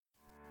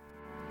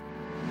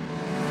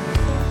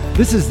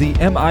This is the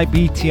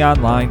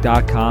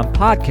MIBTOnline.com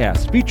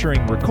podcast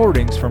featuring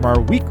recordings from our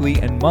weekly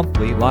and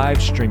monthly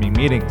live streaming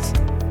meetings.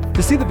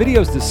 To see the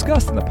videos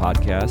discussed in the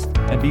podcast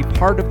and be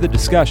part of the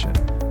discussion,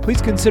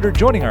 please consider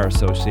joining our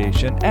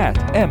association at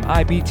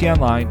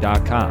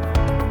MIBTOnline.com.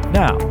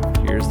 Now,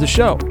 here's the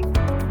show.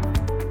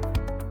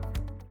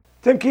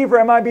 Tim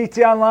Kiefer,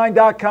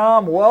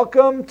 MIBTOnline.com.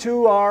 Welcome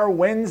to our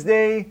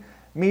Wednesday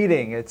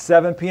meeting. It's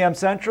 7 p.m.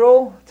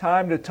 Central.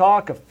 Time to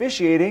talk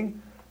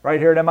officiating right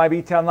here at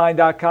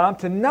MIBTOnline.com.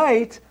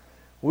 Tonight,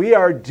 we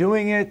are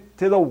doing it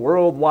to the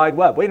World Wide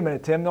Web. Wait a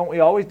minute, Tim. Don't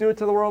we always do it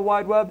to the World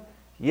Wide Web?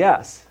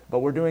 Yes, but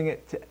we're doing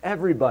it to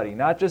everybody,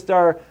 not just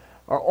our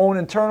own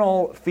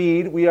internal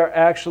feed. We are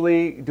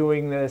actually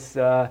doing this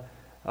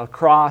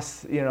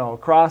across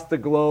the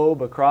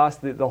globe, across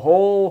the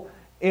whole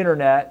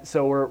internet.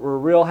 So we're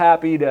real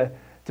happy to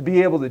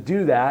be able to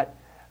do that.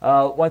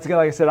 Once again,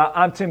 like I said,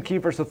 I'm Tim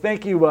Kiefer. So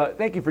thank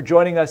you for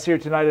joining us here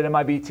tonight at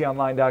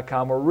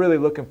MIBTOnline.com. We're really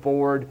looking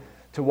forward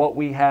to what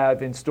we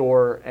have in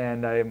store,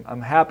 and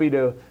I'm happy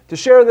to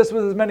share this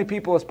with as many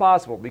people as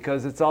possible,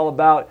 because it's all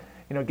about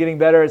getting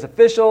better as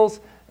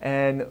officials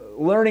and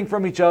learning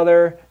from each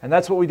other, and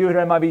that's what we do here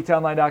at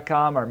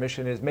MIBTOnline.com. Our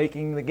mission is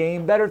making the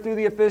game better through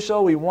the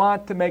official. We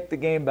want to make the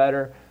game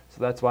better,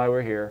 so that's why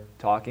we're here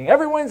talking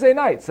every Wednesday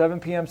night, 7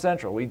 p.m.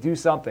 Central. We do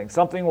something.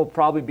 Something will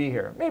probably be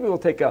here. Maybe we'll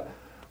take a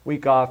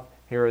week off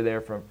here or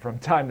there from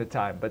time to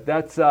time, but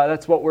that's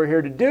what we're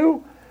here to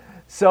do.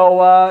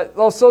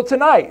 So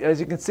tonight,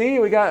 as you can see,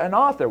 we got an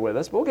author with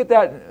us, but we'll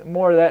get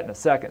more of that in a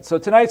second. So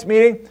tonight's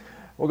meeting,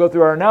 we'll go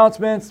through our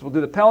announcements. We'll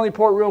do the penalty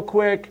report real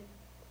quick.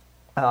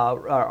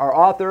 Our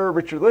author,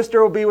 Richard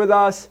Lister, will be with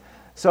us.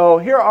 So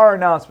here are our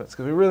announcements,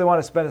 because we really want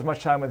to spend as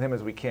much time with him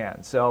as we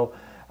can. So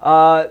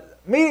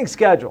meeting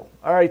schedule.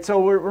 All right,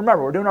 so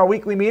remember, we're doing our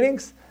weekly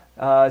meetings.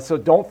 So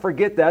don't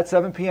forget that,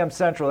 7 p.m.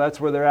 Central,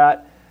 that's where they're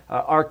at.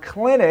 Our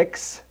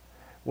clinics,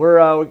 we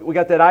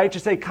got that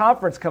IHSA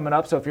conference coming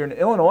up. So if you're an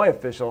Illinois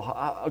official,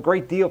 a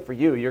great deal for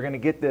you. You're going to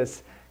get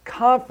this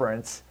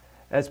conference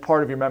as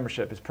part of your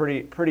membership. It's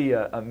pretty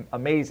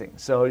amazing.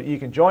 So you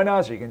can join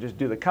us, or you can just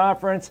do the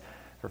conference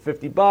for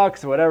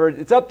 $50 or whatever.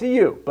 It's up to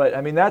you. But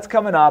I mean, that's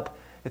coming up.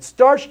 It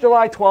starts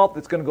July 12th.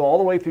 It's going to go all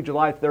the way through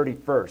July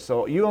 31st.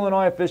 So you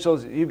Illinois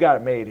officials, you've got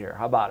it made here.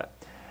 How about it?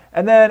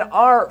 And then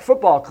our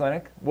football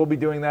clinic, we'll be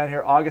doing that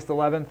here August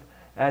 11th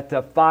at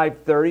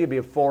 5:30. It'll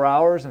be 4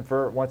 hours. And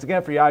once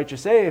again, for your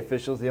IHSA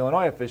officials, the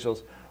Illinois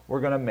officials, we're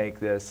going to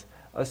make this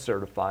a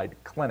certified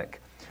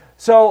clinic.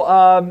 So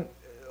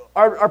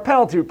our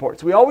penalty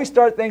reports. We always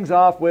start things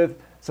off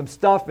with some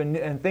stuff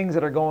and things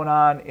that are going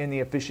on in the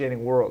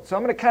officiating world. So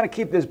I'm going to kind of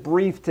keep this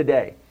brief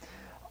today.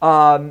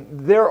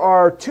 There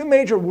are two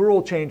major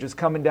rule changes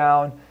coming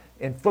down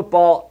in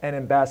football and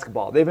in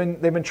basketball. They've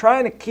been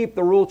trying to keep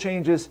the rule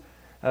changes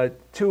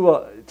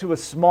to a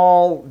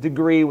small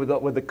degree with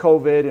the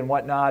COVID and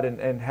whatnot,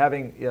 and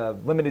having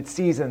limited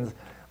seasons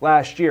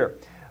last year.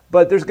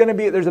 But there's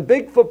a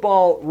big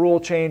football rule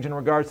change in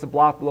regards to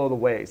block below the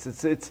waist.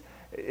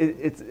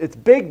 It's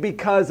big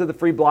because of the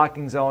free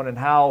blocking zone and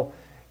how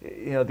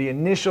the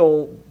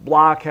initial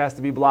block has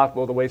to be blocked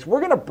below the waist. We're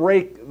going to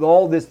break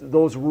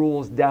those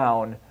rules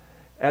down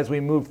as we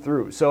move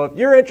through. So if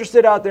you're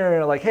interested out there and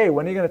you're like, hey,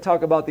 when are you going to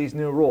talk about these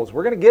new rules?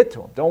 We're going to get to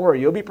them. Don't worry.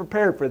 You'll be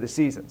prepared for the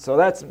season. So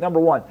that's number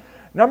one.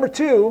 Number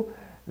two,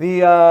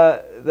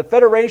 the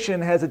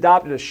Federation has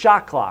adopted a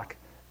shot clock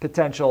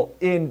potential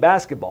in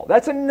basketball.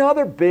 That's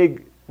another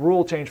big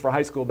rule change for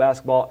high school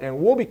basketball, and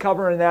we'll be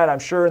covering that, I'm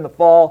sure, in the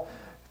fall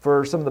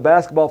for some of the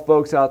basketball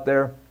folks out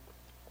there.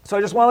 So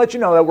I just want to let you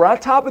know that we're on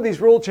top of these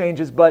rule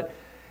changes, but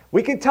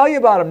we can tell you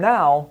about them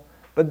now,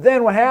 but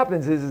then what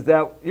happens is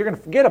that you're going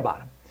to forget about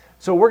them.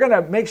 So we're going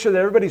to make sure that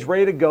everybody's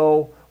ready to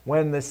go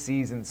when the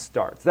season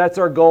starts. That's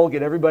our goal,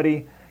 get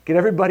everybody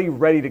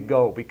ready to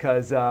go,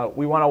 because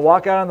we want to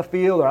walk out on the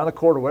field or on the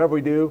court or whatever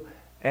we do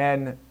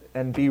and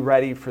be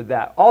ready for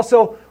that.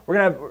 Also, we're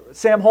going to have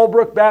Sam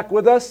Holbrook back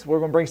with us. We're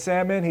going to bring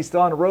Sam in. He's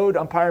still on the road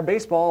umpiring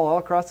baseball all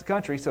across the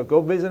country, so go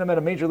visit him at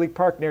a Major League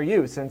park near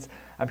you, since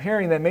I'm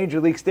hearing that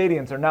Major League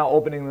stadiums are now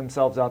opening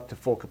themselves up to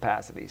full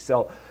capacity.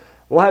 So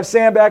we'll have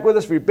Sam back with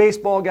us for your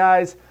baseball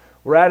guys.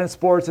 We're adding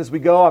sports as we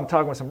go. I'm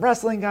talking with some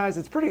wrestling guys.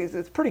 It's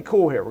pretty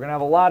cool here. We're going to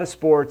have a lot of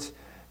sports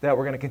that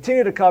we're going to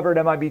continue to cover at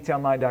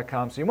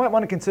MIBTOnline.com. So you might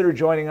want to consider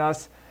joining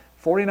us.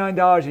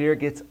 $49 a year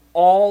gets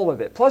all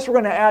of it. Plus, we're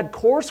going to add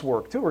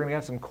coursework, too. We're going to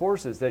have some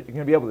courses that you're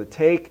going to be able to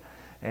take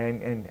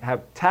and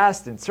have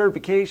tests and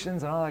certifications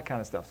and all that kind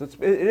of stuff. So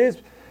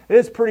it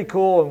is pretty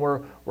cool, and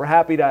we're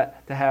happy to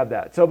have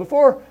that. So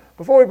before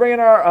we bring in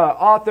our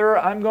author,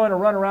 I'm going to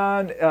run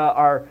around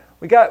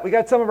We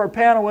got some of our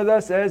panel with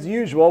us as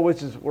usual,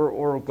 which is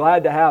we're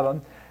glad to have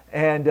them,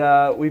 and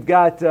we've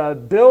got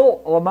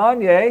Bill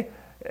Lamagnier.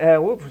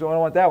 Whoops, don't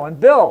want that one.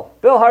 Bill,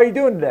 how are you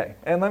doing today?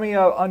 And let me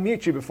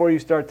unmute you before you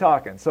start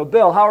talking. So,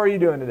 Bill, how are you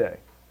doing today?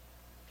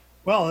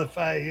 Well, if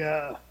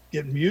I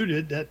get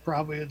muted, that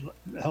probably would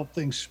help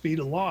things speed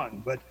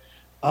along. But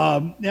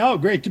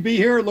great to be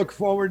here. Look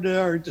forward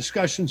to our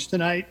discussions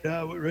tonight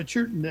with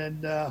Richard,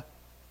 and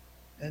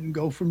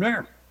go from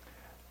there.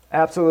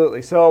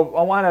 Absolutely. So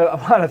I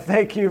want to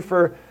thank you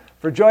for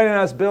joining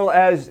us, Bill.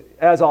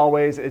 As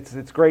always,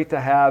 it's great to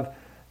have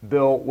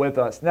Bill with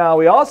us. Now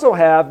we also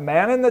have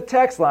man in the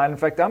text line. In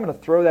fact, I'm going to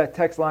throw that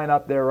text line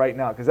up there right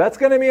now because that's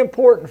going to be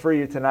important for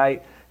you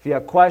tonight. If you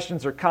have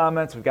questions or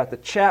comments, we've got the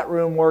chat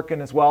room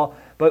working as well.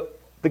 But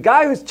the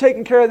guy who's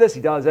taking care of this,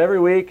 he does every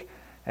week,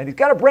 and he's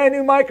got a brand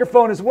new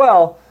microphone as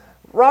well.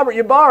 Robert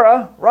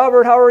Ybarra.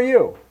 Robert, how are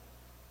you?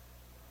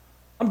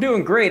 I'm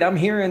doing great. I'm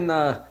here in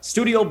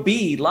Studio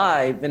B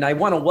live, and I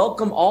want to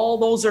welcome all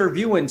those that are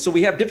viewing. So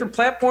we have different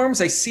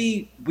platforms. I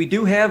see we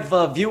do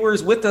have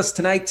viewers with us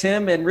tonight,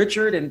 Tim and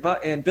Richard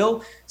and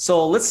Bill.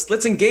 So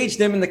let's engage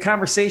them in the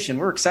conversation.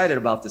 We're excited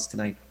about this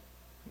tonight.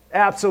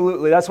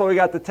 Absolutely. That's why we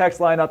got the text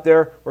line up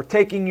there. We're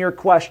taking your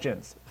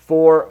questions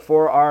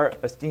for our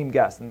esteemed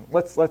guest. And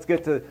let's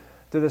get to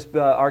this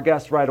our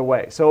guest right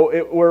away.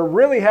 So we're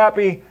really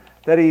happy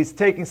that he's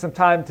taking some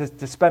time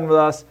to spend with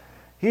us.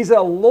 He's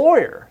a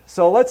lawyer,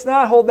 so let's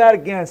not hold that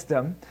against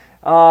him.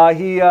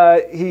 He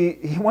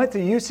went to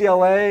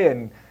UCLA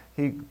and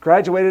he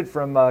graduated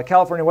from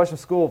California Western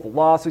School of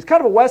Law. So he's kind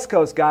of a West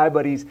Coast guy,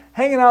 but he's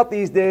hanging out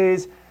these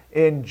days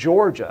in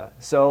Georgia.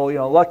 So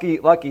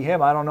lucky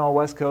him. I don't know,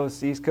 West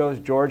Coast, East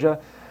Coast, Georgia.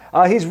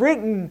 He's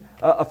written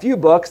a few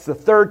books: The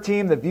Third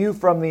Team, The View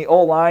from the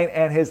O-Line,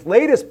 and his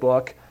latest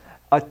book,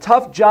 A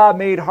Tough Job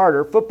Made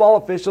Harder: Football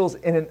Officials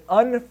in an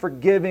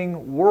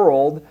Unforgiving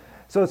World.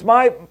 So it's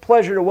my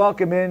pleasure to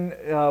welcome in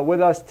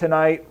with us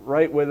tonight.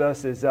 Right with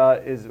us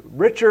is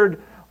Richard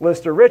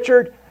Lister.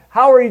 Richard,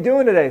 how are you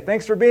doing today?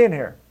 Thanks for being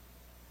here.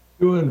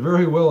 Doing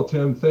very well,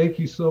 Tim. Thank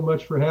you so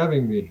much for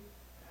having me.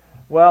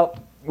 Well,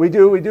 we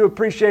do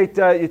appreciate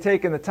you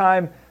taking the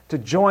time to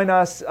join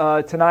us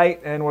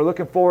tonight, and we're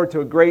looking forward to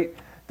a great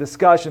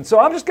discussion. So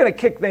I'm just going to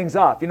kick things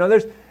off.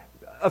 There's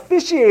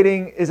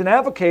officiating is an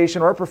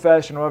avocation or a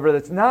profession, however,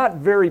 that's not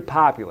very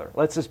popular.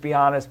 Let's just be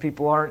honest.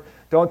 People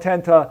don't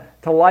tend to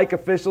like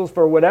officials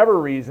for whatever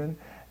reason.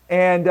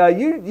 And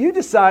you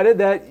decided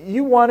that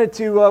you wanted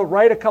to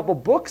write a couple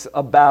books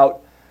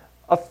about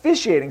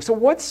officiating. So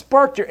what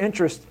sparked your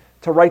interest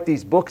to write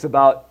these books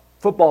about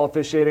football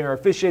officiating or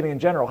officiating in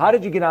general? How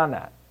did you get on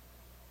that?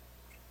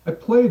 I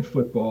played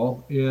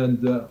football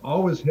and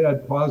always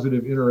had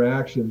positive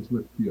interactions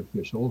with the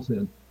officials.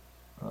 And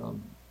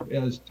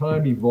as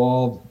time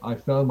evolved, I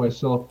found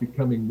myself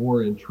becoming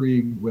more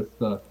intrigued with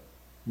the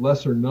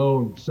lesser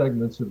known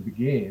segments of the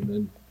game,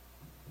 and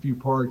few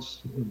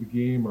parts of the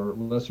game are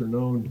lesser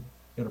known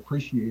and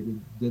appreciated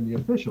than the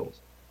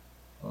officials.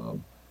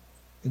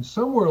 And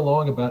somewhere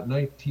along about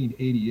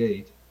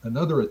 1988,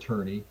 another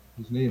attorney,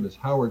 his name is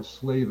Howard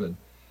Slavin,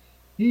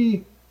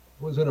 he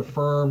was in a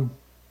firm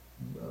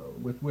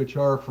with which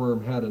our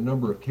firm had a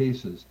number of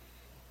cases.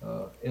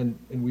 And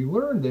we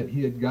learned that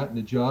he had gotten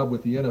a job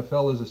with the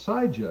NFL as a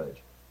side judge.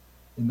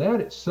 And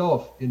that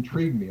itself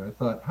intrigued me. I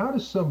thought, how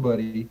does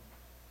somebody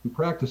who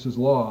practices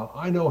law,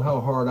 I know how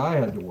hard I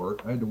had to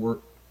work. I had to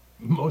work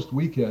most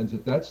weekends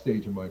at that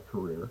stage of my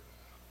career,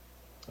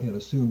 and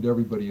assumed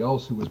everybody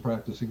else who was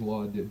practicing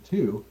law did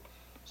too.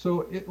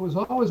 So it was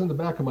always in the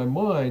back of my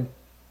mind,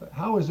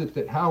 how is it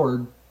that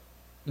Howard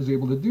is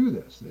able to do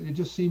this? It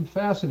just seemed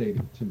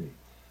fascinating to me.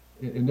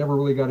 And never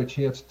really got a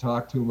chance to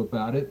talk to him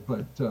about it,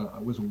 but I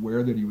was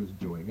aware that he was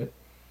doing it.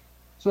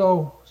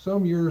 So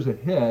some years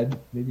ahead,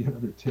 maybe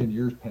another 10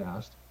 years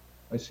passed,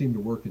 I seem to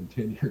work in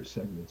 10-year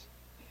segments.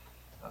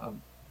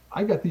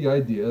 I got the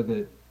idea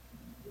that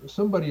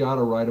somebody ought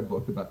to write a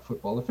book about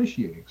football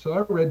officiating. So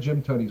I read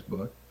Jim Tunney's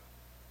book,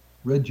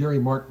 read Jerry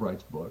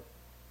Markwright's book,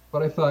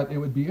 but I thought it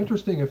would be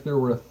interesting if there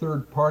were a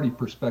third-party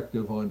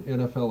perspective on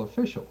NFL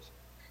officials,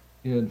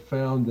 and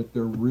found that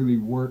there really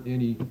weren't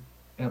any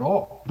at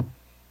all.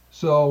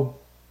 So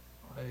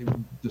I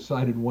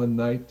decided one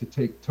night to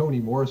take Toni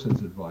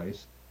Morrison's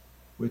advice,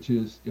 which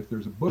is if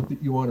there's a book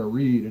that you want to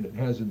read and it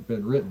hasn't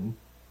been written,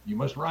 you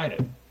must write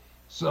it.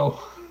 So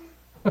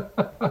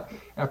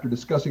after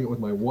discussing it with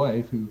my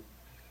wife, who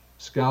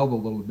scowled a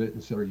little bit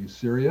and said, "Are you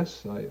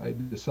serious?" I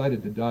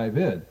decided to dive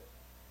in.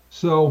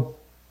 So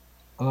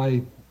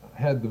I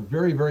had the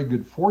very, very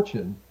good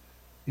fortune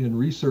in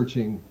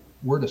researching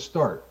where to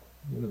start.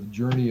 The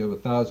journey of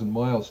 1,000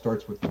 miles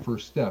starts with the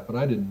first step, and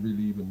I didn't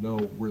really even know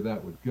where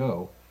that would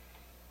go.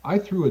 I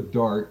threw a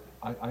dart.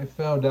 I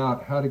found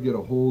out how to get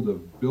a hold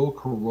of Bill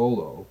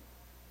Carollo,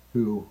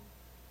 who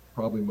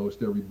probably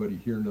most everybody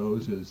here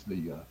knows is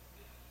the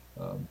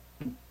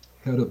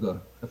head of the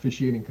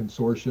officiating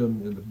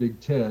consortium in the Big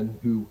Ten,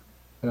 who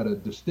had a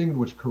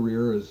distinguished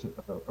career as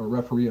a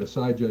referee and a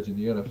side judge in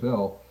the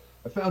NFL.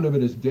 I found him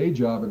at his day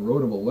job and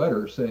wrote him a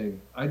letter saying,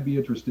 I'd be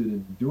interested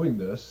in doing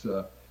this.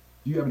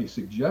 Do you have any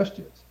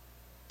suggestions?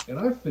 And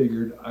I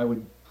figured I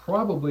would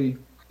probably,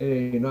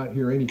 A, not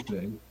hear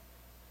anything.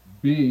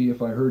 B,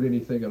 if I heard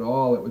anything at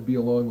all, it would be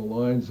along the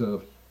lines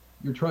of,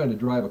 you're trying to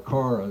drive a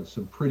car on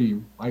some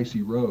pretty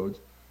icy roads.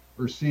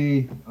 Or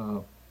C, I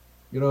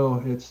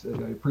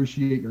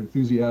appreciate your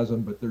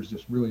enthusiasm, but there's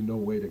just really no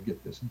way to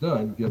get this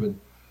done given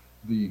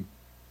the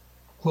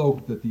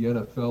cloak that the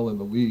NFL and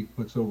the league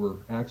puts over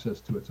access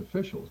to its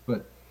officials.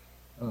 But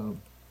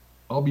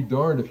I'll be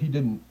darned if he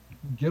didn't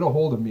get a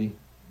hold of me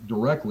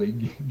directly,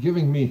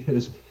 giving me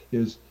his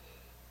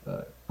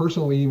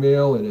personal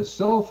email and his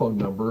cell phone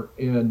number,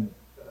 and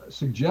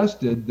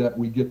suggested that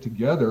we get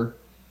together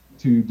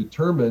to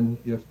determine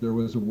if there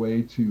was a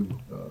way to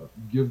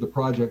give the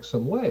project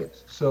some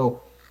legs.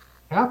 So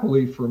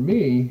happily for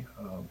me,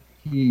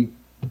 he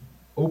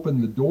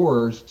opened the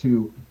doors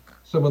to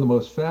some of the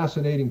most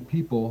fascinating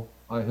people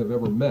I have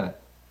ever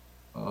met.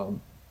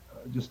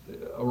 Just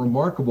a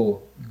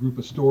remarkable group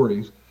of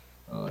stories,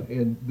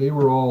 and they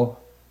were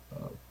all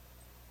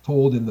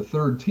told in The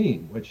Third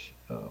Team, which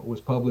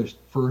was published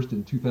first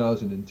in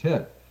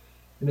 2010.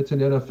 And it's an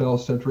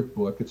NFL-centric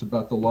book. It's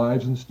about the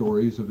lives and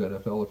stories of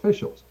NFL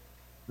officials.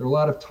 There are a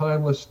lot of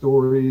timeless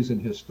stories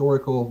and there's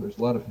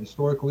a lot of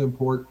historical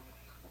import.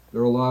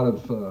 There are a lot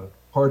of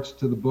parts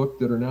to the book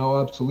that are now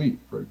obsolete.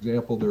 For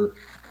example, there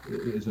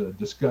is a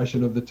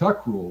discussion of the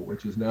Tuck Rule,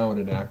 which is now an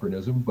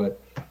anachronism, but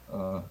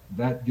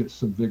that gets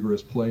some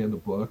vigorous play in the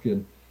book,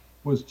 and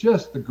was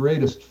just the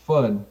greatest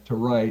fun to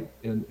write,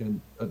 and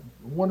a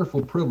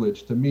wonderful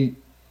privilege to meet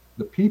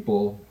the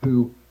people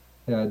who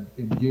had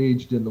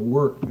engaged in the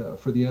work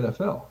for the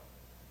NFL.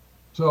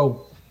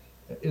 So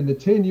in the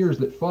 10 years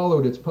that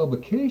followed its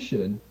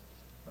publication,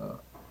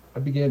 I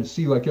began to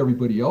see, like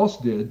everybody else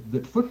did,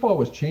 that football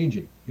was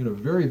changing in a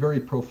very, very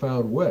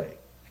profound way.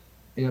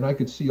 And I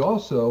could see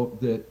also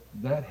that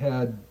that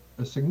had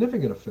a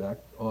significant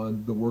effect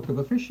on the work of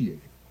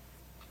officiating.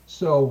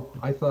 So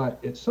I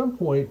thought at some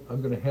point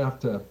I'm going to have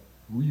to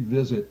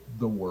revisit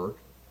the work,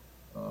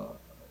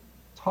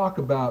 talk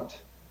about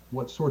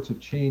what sorts of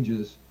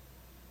changes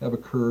have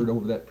occurred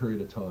over that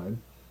period of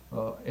time.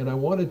 And I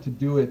wanted to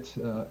do it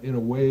in a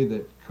way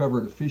that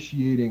covered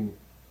officiating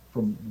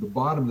from the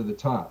bottom to the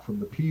top, from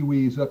the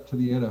Pee-wees up to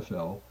the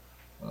NFL,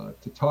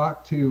 to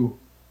talk to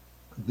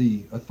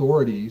the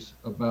authorities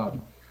about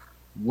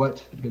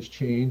what has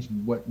changed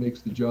and what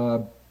makes the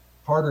job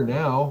harder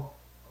now,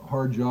 a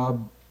hard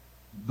job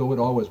though it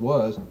always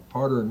was,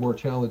 harder and more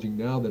challenging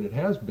now than it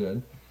has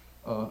been,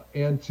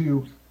 and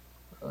to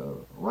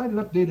write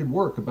an updated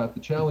work about the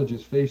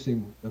challenges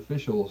facing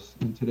officials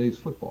in today's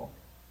football.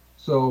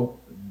 So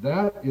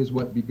that is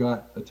what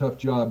begot A Tough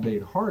Job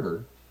Made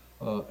Harder,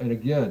 and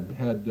again,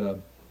 had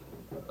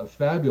a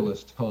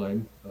fabulous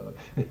time.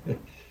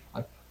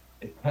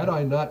 Had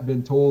I not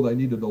been told I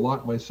needed to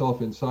lock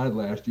myself inside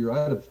last year,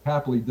 I'd have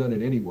happily done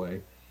it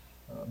anyway,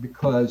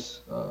 because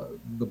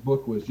the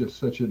book was just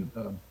such a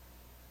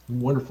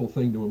wonderful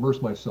thing to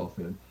immerse myself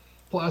in.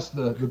 Plus,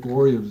 the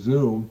glory of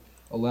Zoom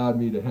allowed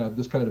me to have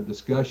this kind of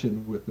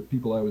discussion with the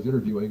people I was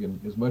interviewing, and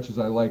as much as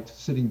I liked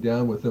sitting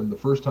down with them the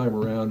first time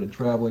around and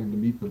traveling to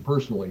meet them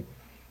personally,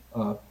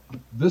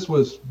 this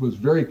was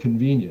very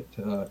convenient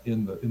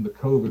in the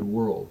COVID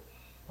world.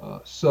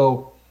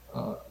 So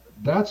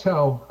that's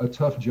how A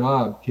Tough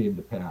Job came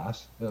to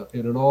pass,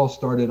 and it all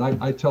started.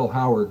 I tell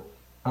Howard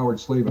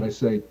Slavin, I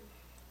say,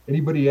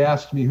 anybody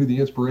asks me who the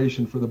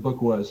inspiration for the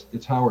book was,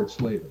 it's Howard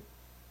Slavin.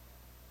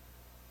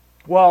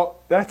 Well,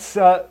 that's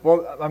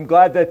I'm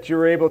glad that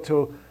you're able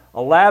to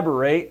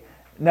elaborate.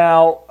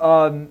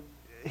 Now,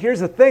 here's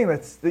the thing: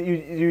 that's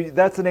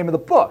the name of the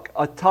book,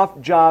 A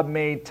Tough Job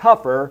Made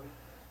Tougher: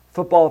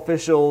 Football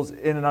Officials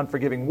in an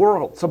Unforgiving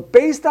World. So,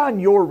 based on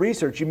your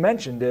research, you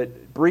mentioned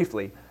it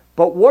briefly,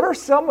 but what are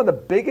some of the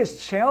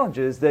biggest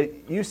challenges that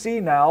you see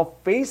now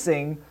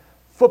facing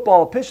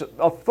football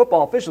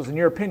officials, in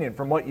your opinion,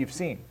 from what you've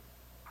seen?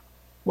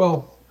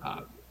 Well,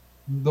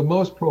 the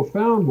most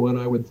profound one,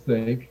 I would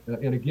think,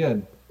 and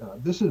again,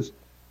 this is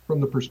from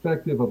the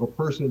perspective of a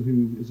person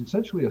who is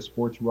essentially a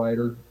sports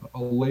writer, a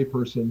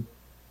layperson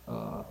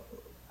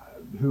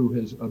who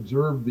has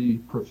observed the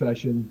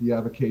profession, the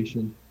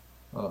avocation,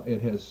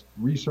 and has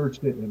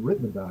researched it and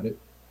written about it.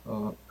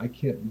 I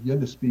can't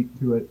begin to speak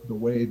to it the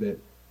way that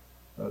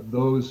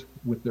those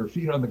with their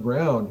feet on the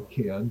ground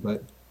can,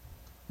 but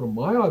from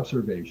my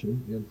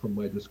observation and from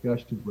my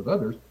discussions with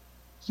others,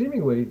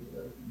 seemingly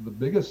the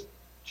biggest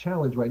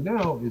challenge right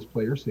now is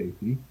player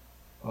safety.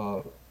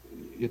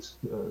 It's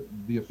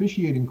the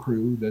officiating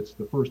crew that's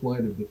the first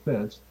line of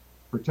defense,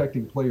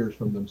 protecting players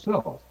from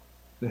themselves.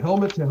 The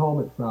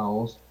helmet-to-helmet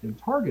fouls and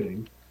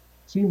targeting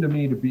seem to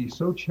me to be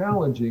so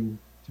challenging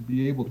to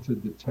be able to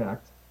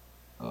detect,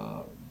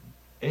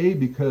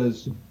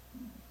 because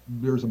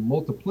there's a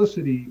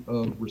multiplicity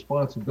of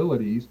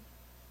responsibilities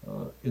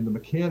in the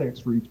mechanics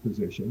for each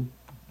position.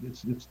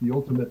 It's the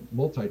ultimate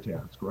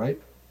multitask, right?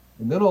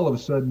 And then all of a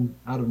sudden,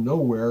 out of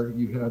nowhere,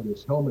 you have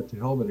this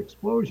helmet-to-helmet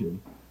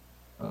explosion.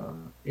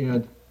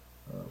 And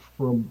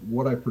from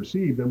what I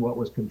perceived and what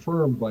was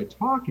confirmed by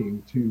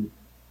talking to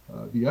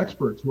the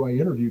experts who I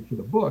interviewed for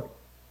the book,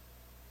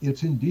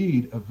 it's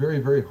indeed a very,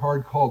 very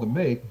hard call to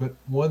make, but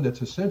one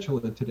that's essential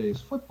in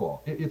today's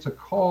football. It's a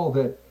call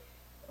that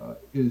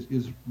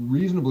is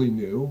reasonably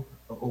new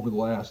over the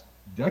last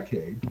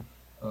decade.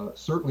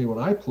 Certainly when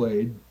I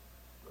played,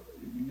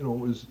 it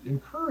was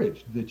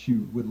encouraged that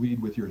you would lead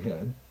with your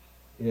head.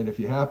 And if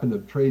you happen to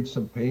trade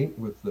some paint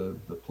with the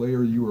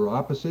player you were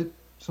opposite,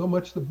 so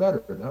much the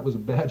better. That was a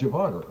badge of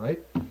honor,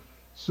 right?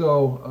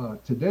 So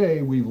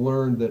today we've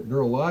learned that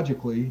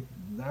neurologically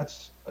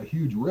that's a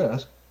huge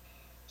risk.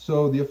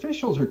 So the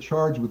officials are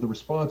charged with the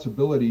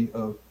responsibility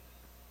of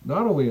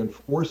not only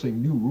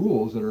enforcing new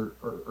rules that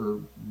are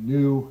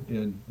new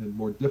and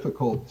more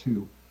difficult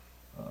to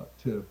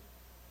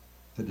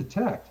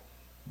detect,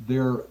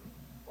 they're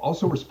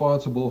also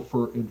responsible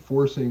for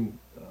enforcing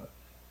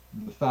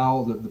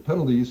the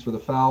penalties for the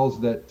fouls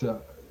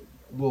that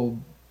will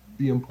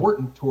be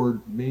important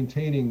toward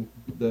maintaining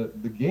the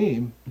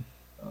game,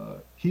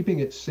 keeping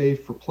it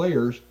safe for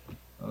players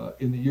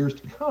in the years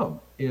to come.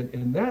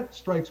 And that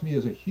strikes me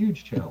as a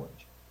huge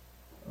challenge.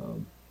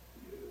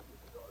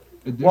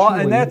 Well,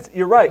 and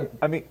you're right.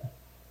 I mean,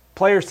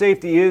 player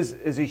safety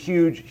is a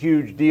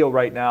huge deal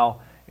right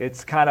now.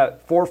 It's kind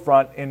of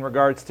forefront in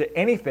regards to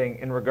anything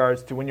in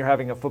regards to when you're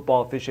having a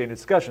football officiating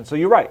discussion. So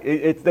you're right.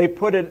 They've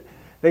put it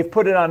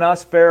on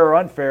us, fair or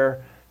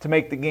unfair, to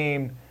make the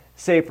game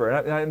safer.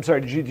 And I'm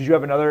sorry. Did you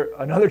have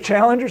another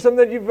challenge or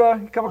something that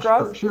you've come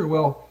across? Sure.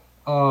 Well,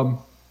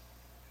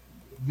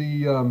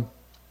 the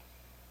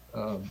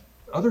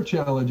other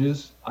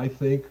challenges I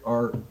think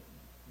are,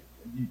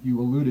 you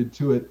alluded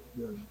to it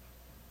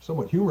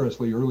somewhat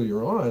humorously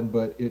earlier on,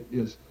 but it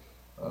is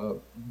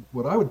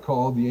what I would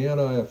call the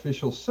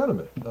anti-official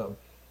sentiment.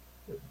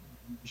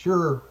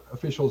 Sure,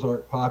 officials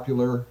aren't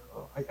popular.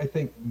 I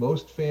think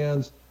most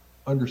fans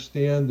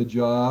understand the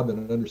job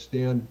and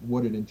understand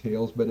what it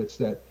entails, but it's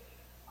that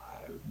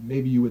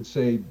maybe you would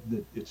say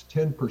that it's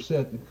 10%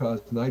 that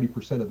caused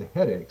 90% of the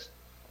headaches.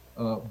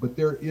 But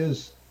there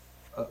is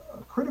a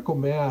critical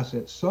mass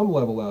at some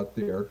level out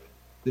there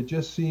that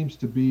just seems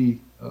to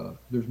be,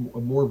 there's a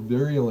more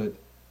virulent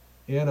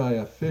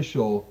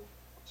anti-official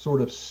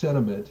sort of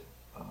sentiment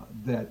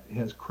that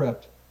has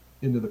crept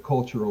into the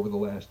culture over the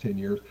last 10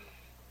 years.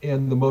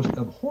 And the most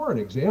abhorrent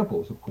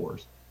examples, of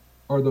course,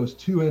 are those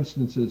two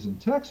instances in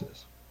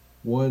Texas.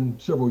 One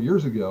several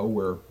years ago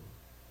where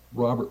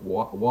Robert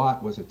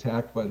Watt was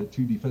attacked by the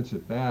two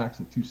defensive backs,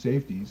 the two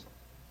safeties,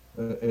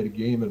 at a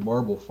game in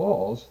Marble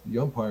Falls, the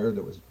umpire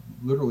that was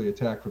literally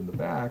attacked from the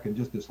back. And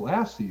just this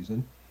last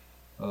season,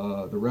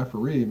 the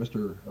referee,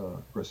 Mr.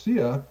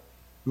 Garcia,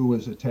 who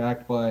was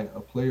attacked by a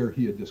player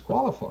he had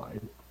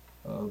disqualified.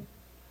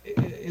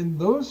 And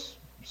those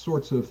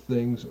sorts of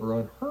things are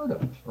unheard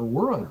of, or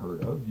were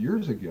unheard of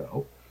years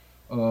ago.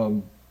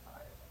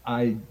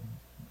 I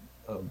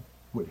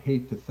would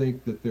hate to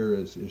think that they're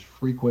as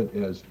frequent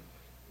as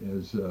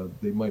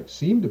they might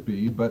seem to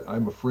be, but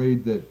I'm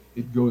afraid that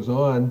it goes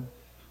on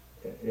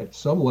at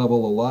some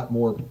level a lot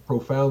more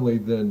profoundly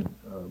than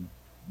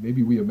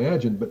maybe we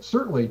imagine. But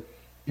certainly,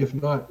 if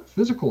not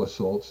physical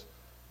assaults,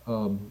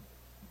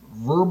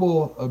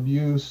 verbal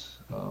abuse,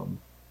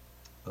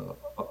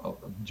 a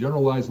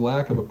generalized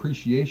lack of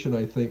appreciation,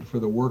 I think, for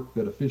the work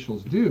that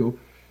officials do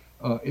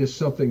is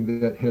something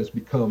that has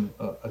become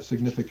a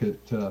significant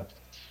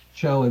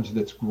challenge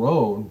that's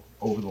grown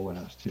over the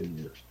last 10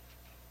 years.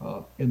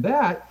 And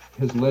that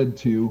has led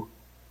to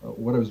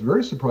what I was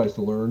very surprised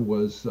to learn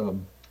was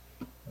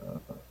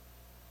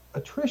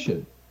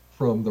attrition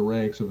from the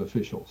ranks of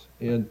officials.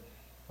 And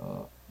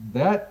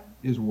that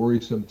is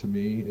worrisome to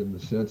me in the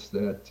sense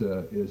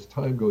that as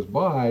time goes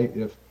by,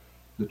 if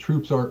the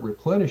troops aren't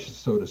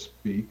replenished, so to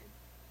speak,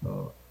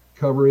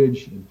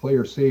 coverage and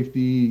player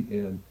safety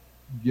and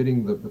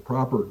getting the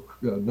proper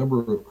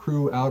number of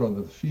crew out on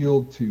the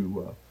field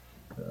to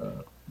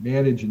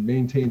manage and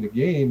maintain the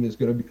game is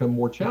going to become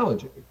more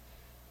challenging.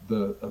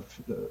 The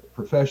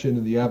profession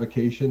and the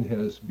avocation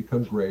has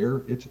become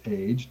grayer, it's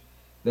aged.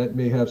 That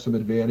may have some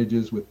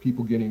advantages with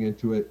people getting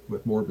into it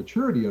with more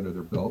maturity under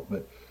their belt,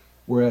 but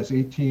whereas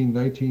 18,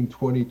 19,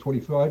 20,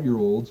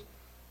 25-year-olds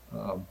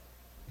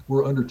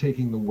were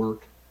undertaking the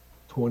work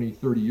 20,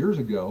 30 years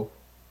ago,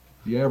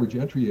 the average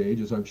entry age,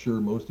 as I'm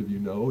sure most of you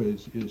know,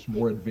 is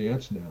more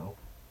advanced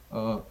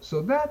now.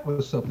 So that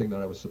was something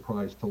that I was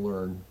surprised to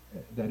learn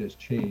that has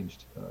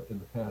changed in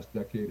the past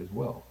decade as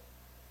well.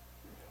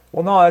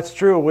 Well, no, that's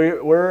true.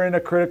 We're in a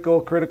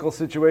critical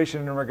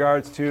situation in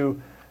regards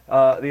to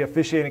the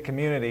officiating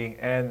community,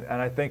 and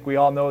I think we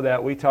all know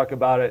that. We talk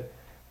about it,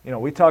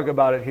 we talk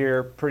about it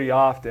here pretty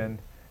often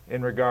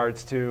in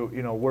regards to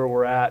where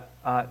we're at.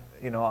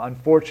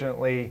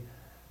 Unfortunately,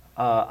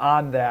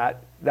 on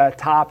that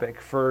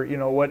topic for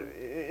what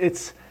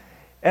it's,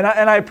 and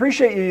I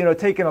appreciate you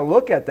taking a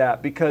look at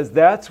that, because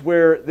that's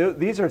where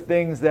these are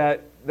things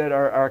that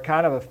are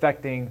kind of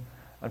affecting,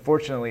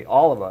 unfortunately,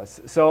 all of us.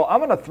 So I'm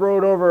going to throw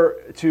it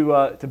over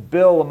to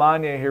Bill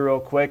Lamagna here real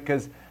quick,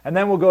 and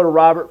then we'll go to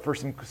Robert for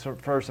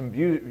some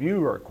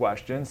viewer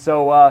questions.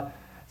 So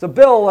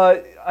Bill,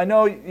 I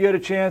know you had a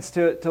chance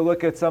to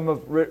look at some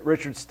of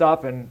Richard's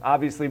stuff, and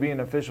obviously being an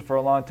official for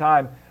a long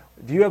time.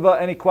 Do you have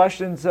any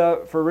questions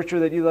for Richard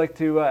that you'd like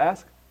to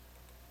ask?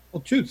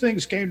 Well, two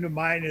things came to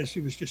mind as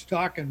he was just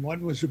talking.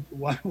 One was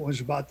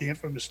about the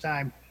infamous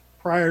time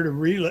prior to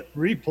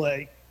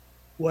replay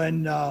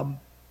when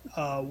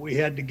we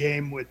had the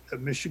game with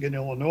Michigan,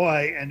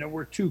 Illinois, and there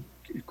were two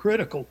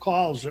critical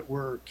calls that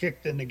were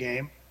kicked in the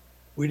game.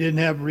 We didn't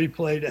have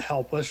replay to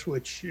help us,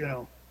 which,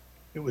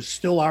 it was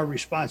still our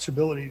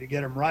responsibility to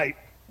get them right.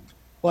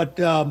 But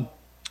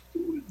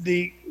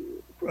the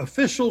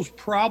officials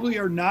probably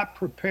are not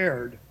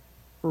prepared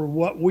for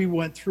what we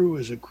went through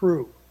as a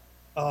crew.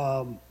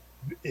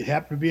 It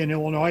happened to be an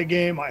Illinois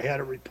game. I had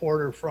a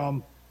reporter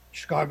from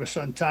Chicago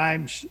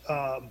Sun-Times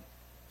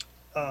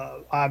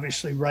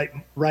obviously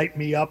write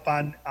me up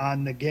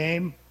on the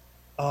game.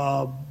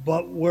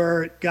 But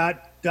where it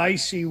got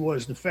dicey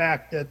was the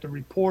fact that the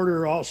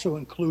reporter also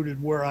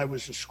included where I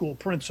was a school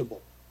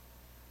principal.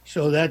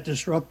 So that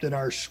disrupted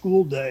our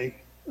school day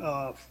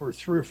for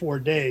 3 or 4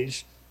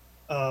 days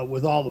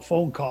with all the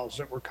phone calls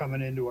that were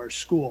coming into our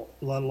school,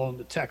 let alone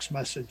the text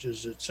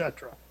messages, et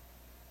cetera.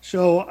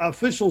 So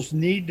officials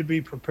need to be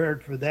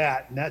prepared for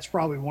that, and that's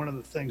probably one of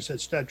the things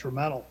that's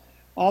detrimental.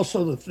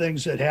 Also, the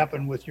things that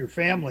happen with your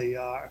family.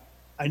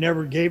 I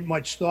never gave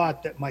much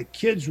thought that my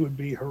kids would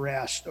be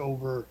harassed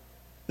over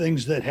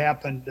things that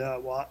happened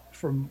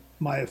from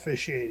my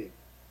officiating.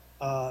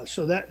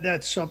 So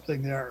that's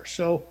something there.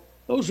 So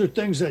those are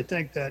things I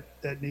think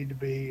that need to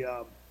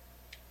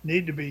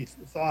be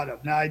thought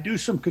of. Now, I do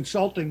some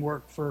consulting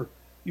work for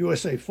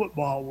USA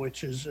Football,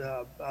 which is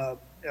a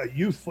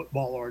youth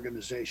football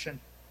organization.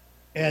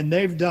 And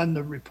they've done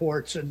the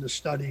reports and the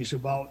studies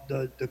about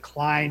the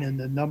decline in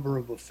the number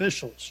of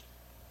officials.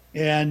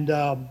 And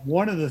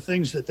one of the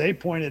things that they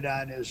pointed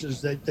on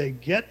is that they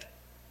get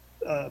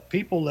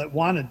people that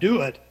want to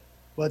do it,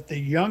 but the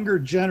younger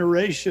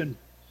generation,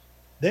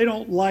 they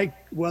don't like,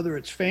 whether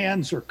it's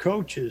fans or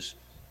coaches,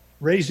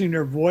 raising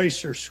their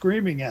voice or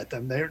screaming at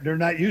them. They're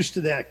not used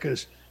to that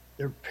because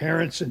their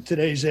parents in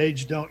today's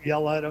age don't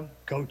yell at them.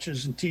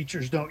 Coaches and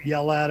teachers don't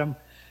yell at them.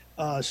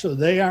 So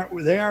they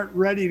aren't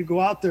ready to go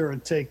out there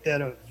and take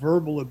that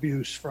verbal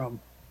abuse from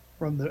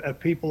the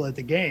people at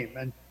the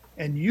game.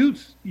 And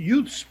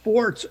youth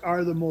sports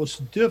are the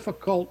most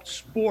difficult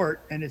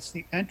sport, and it's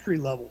the entry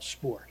level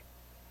sport.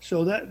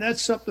 So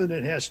that's something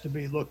that has to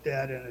be looked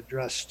at and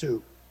addressed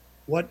too.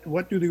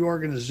 What do the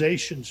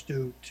organizations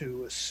do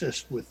to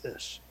assist with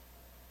this?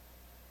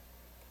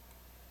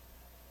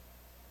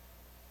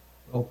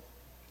 Well,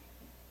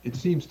 it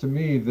seems to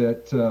me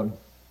that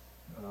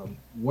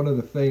one of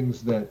the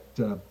things that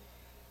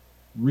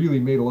really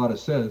made a lot of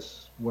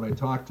sense when I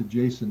talked to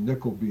Jason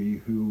Nickleby,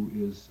 who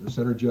is a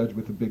center judge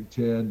with the Big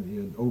Ten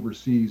and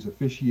oversees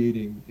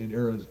officiating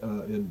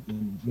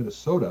in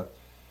Minnesota,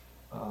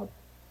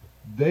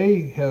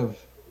 they have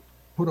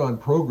put on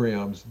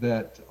programs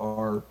that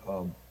are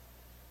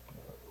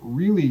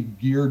really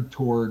geared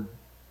toward,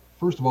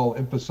 first of all,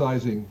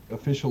 emphasizing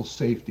official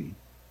safety,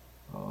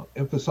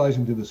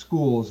 emphasizing to the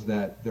schools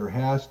that there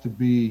has to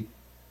be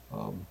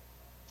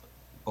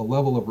a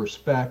level of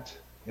respect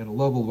and a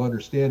level of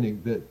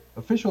understanding that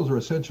officials are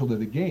essential to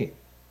the game.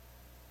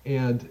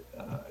 And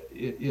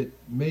it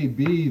may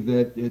be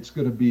that it's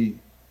going to be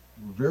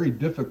very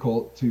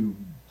difficult to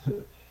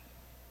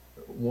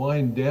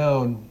wind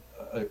down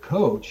a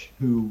coach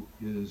who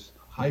is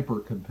hyper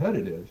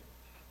competitive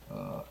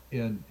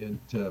and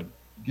to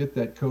get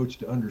that coach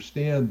to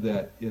understand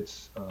that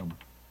it's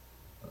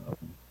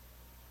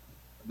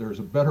there's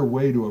a better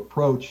way to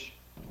approach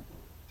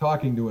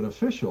talking to an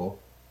official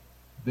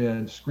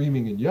than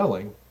screaming and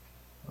yelling,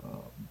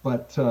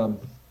 but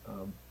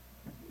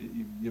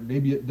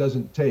maybe it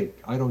doesn't take.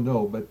 I don't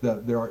know, but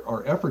there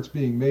are efforts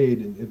being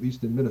made, at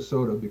least in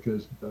Minnesota,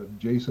 because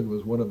Jason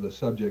was one of the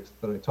subjects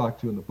that I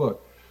talked to in the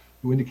book,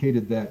 who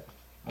indicated that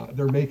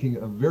they're making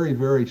a very,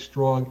 very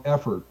strong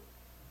effort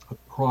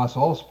across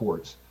all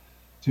sports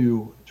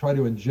to try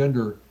to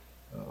engender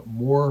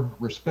more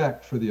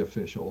respect for the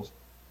officials,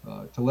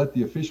 to let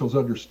the officials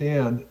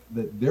understand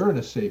that they're in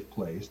a safe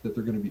place, that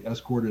they're going to be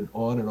escorted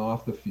on and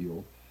off the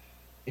field,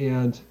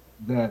 and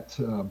that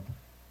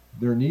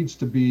there needs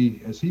to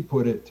be, as he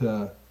put it,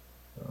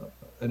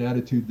 an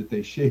attitude that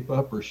they shape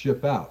up or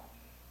ship out.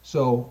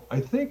 So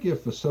I think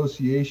if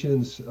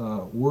associations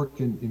work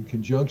in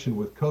conjunction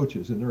with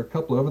coaches, and there are a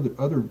couple of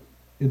other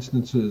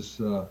instances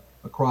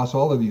across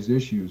all of these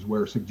issues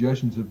where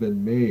suggestions have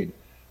been made,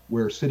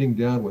 where sitting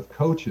down with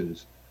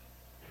coaches,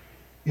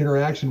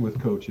 interaction with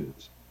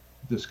coaches,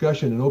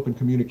 discussion and open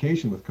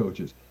communication with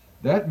coaches,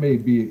 that may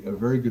be a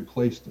very good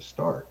place to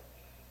start.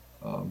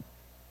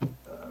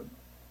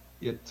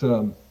 It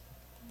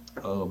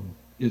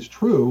is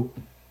true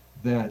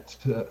that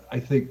I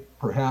think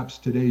perhaps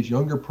today's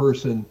younger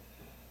person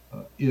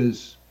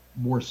is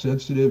more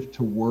sensitive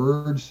to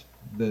words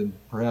than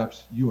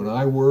perhaps you and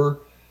I were.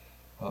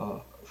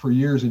 For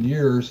years and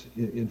years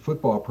in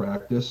football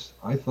practice,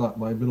 I thought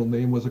my middle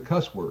name was a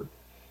cuss word.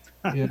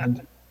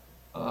 And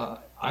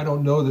I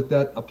don't know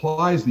that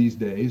applies these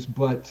days,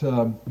 but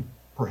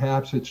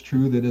perhaps it's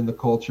true that in the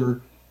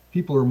culture,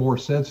 people are more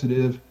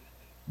sensitive.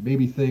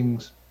 Maybe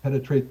things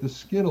penetrate the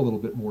skin a little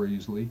bit more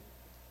easily.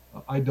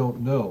 I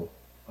don't know.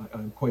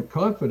 I'm quite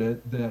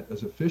confident that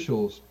as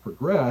officials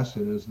progress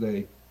and as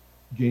they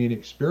gain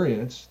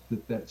experience,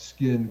 that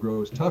skin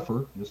grows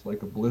tougher, just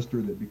like a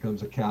blister that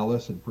becomes a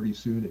callus, and pretty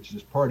soon it's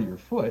just part of your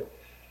foot.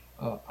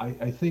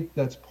 I think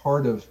that's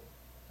part of,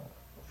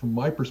 from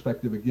my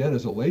perspective, again,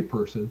 as a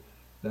layperson,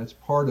 that's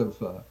part of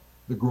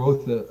the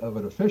growth of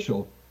an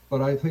official,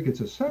 but I think it's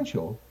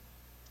essential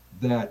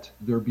that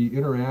there be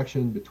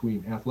interaction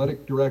between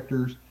athletic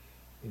directors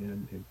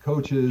and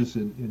coaches.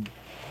 And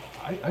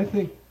I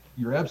think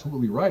you're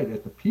absolutely right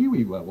at the Pee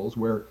Wee levels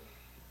where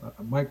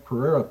Mike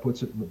Pereira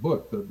puts it in the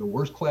book, the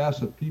worst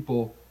class of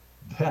people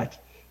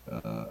that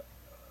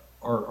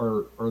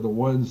are the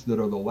ones that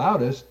are the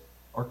loudest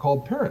are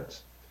called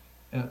parents.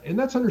 And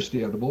that's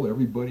understandable.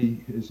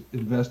 Everybody is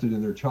invested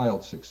in their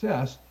child's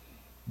success,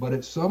 but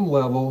at some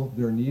level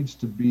there needs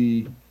to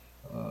be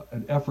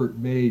an effort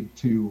made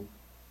to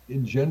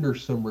engender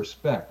some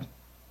respect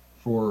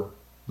for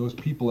those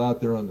people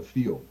out there on the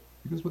field,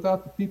 because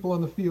without the people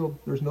on the field,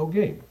 there's no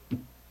game.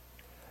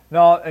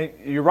 No,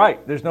 you're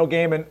right. There's no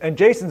game, and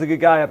Jason's a good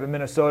guy up in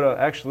Minnesota.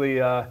 Actually,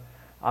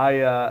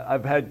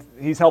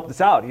 he's helped us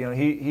out. You know,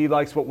 he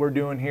likes what we're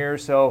doing here,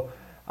 so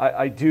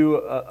I do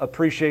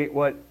appreciate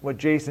what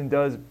Jason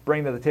does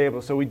bring to the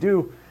table. So we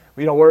do,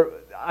 you know,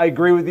 I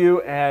agree with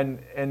you,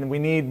 and we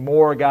need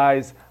more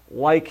guys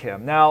like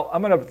him. Now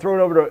I'm going to throw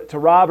it over to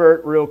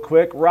Robert real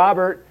quick.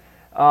 Robert,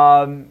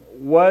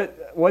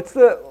 what's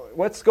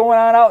going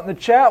on out in the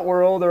chat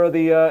world, or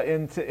the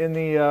in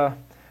the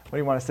what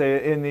do you want to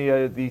say, in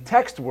the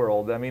text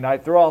world? I mean, I'll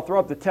throw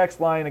up the text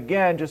line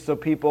again just so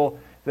people,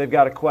 if they've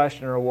got a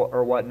question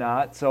or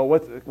whatnot. So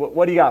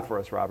what do you got for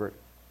us, Robert?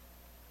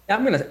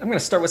 I'm gonna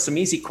start with some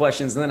easy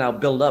questions and then I'll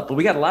build up. But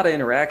we got a lot of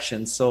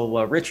interactions.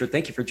 So Richard,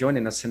 thank you for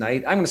joining us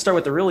tonight. I'm gonna start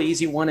with a really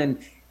easy one, and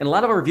a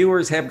lot of our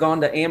viewers have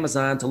gone to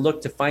Amazon to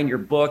look to find your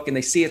book, and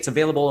they see it's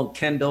available in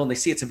Kindle and they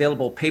see it's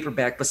available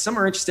paperback. But some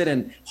are interested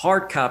in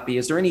hard copy.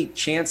 Is there any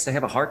chance to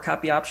have a hard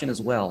copy option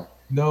as well?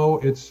 No,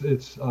 it's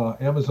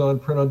Amazon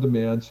print on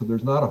demand, so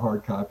there's not a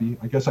hard copy.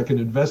 I guess I can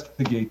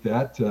investigate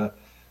that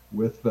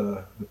with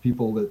the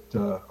people that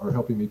are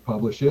helping me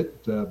publish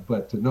it.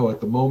 But no,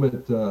 at the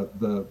moment,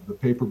 the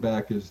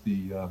paperback is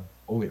the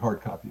only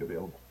hard copy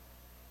available.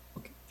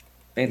 Okay.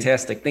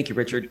 Fantastic. Thank you,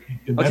 Richard.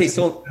 Okay,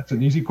 so that's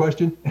an easy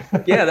question.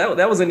 Yeah,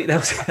 that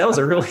was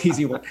a real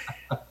easy one.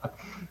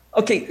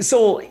 Okay,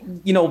 so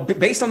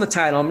based on the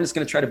title, I'm just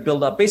going to try to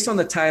build up. Based on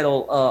the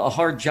title, a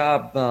hard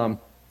job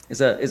is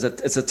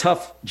a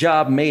tough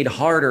job made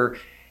harder.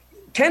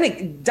 Kind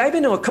of dive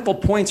into a couple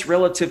points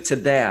relative to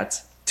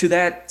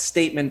that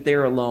statement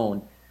there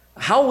alone.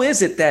 How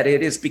is it that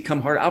it has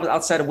become hard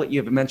outside of what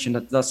you have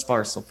mentioned thus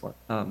far so far?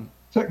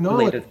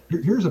 Technology.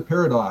 Here's a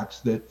paradox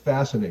that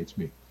fascinates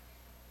me.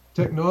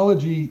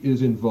 Technology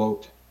is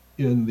invoked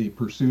in the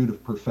pursuit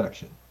of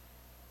perfection.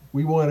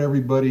 We want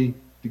everybody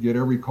to get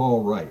every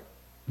call right.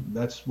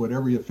 That's what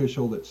every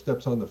official that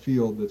steps on the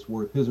field that's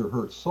worth his or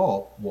her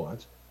salt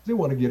wants. They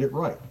want to get it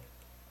right.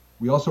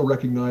 We also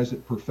recognize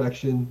that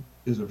perfection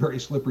is a very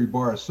slippery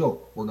bar of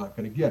soap. We're not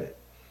going to get it.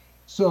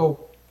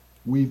 So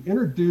we've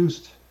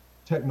introduced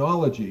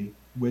technology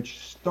which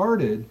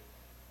started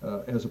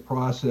as a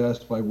process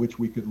by which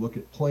we could look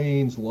at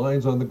planes,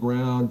 lines on the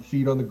ground,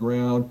 feet on the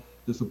ground,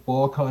 does the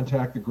ball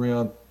contact the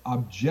ground,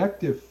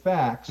 objective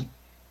facts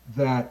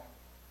that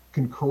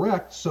can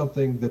correct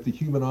something that the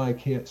human eye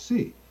can't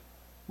see.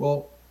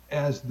 Well,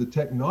 as the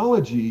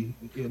technology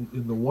in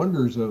the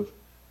wonders of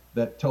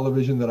that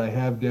television that I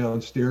have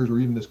downstairs, or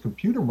even this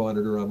computer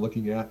monitor I'm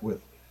looking at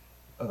with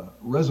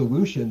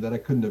resolution that I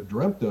couldn't have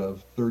dreamt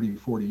of 30,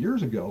 40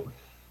 years ago,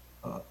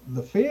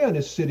 the fan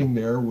is sitting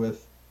there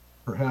with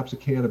perhaps a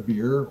can of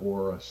beer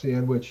or a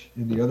sandwich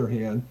in the other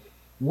hand,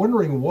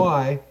 wondering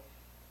why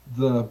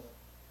the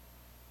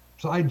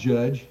side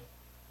judge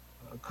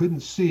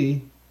couldn't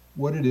see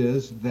what it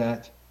is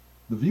that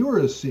the viewer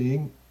is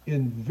seeing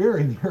in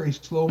very, very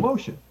slow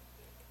motion.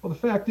 Well, the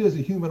fact is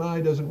the human eye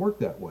doesn't work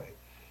that way.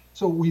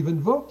 So we've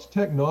invoked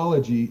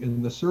technology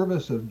in the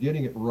service of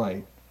getting it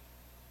right.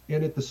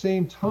 And at the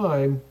same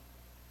time,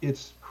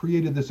 it's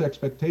created this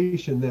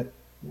expectation that,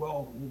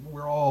 well,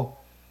 we're all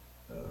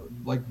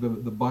like the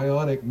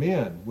bionic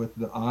man with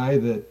the eye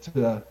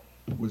that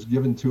was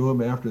given to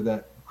him after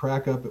that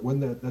crack up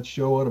at that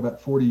show on about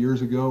 40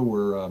 years ago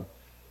where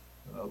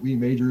Lee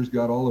Majors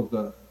got all of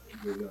the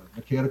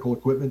mechanical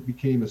equipment,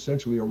 became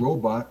essentially a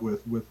robot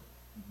with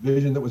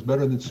vision that was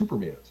better than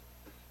Superman's.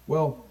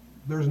 Well,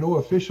 there's no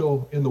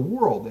official in the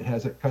world that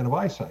has that kind of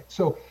eyesight.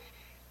 So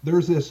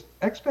there's this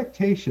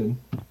expectation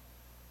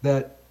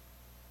that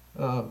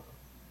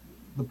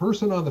the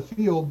person on the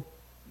field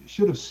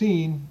should have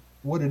seen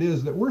what it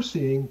is that we're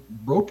seeing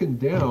broken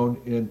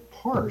down and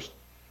parsed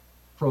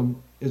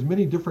from as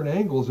many different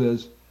angles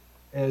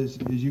as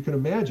you can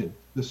imagine.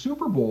 The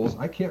Super Bowls,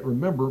 I can't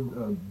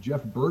remember,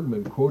 Jeff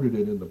Bergman quoted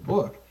it in the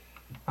book,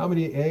 how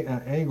many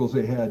angles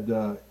they had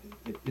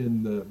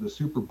in the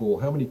Super Bowl,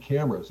 how many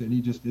cameras, and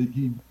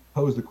he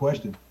posed the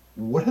question,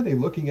 what are they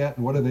looking at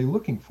and what are they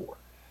looking for?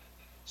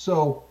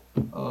 So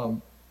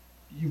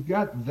you've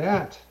got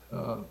that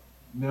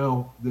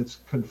now that's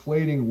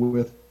conflating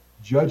with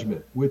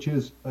judgment, which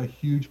is a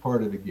huge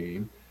part of the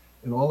game.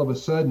 And all of a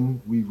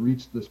sudden, we've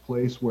reached this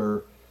place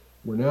where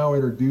we're now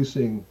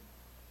introducing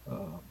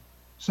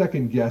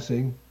second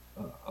guessing,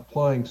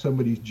 applying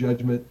somebody's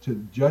judgment to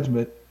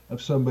judgment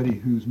of somebody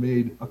who's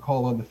made a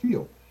call on the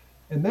field.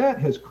 And that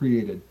has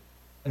created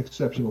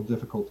exceptional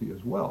difficulty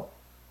as well.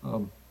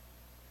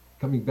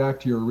 Coming back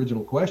to your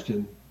original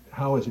question,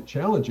 how is it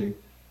challenging?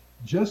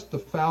 Just the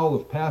foul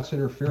of pass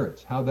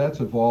interference, how that's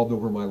evolved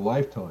over my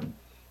lifetime,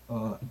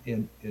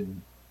 and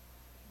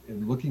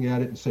looking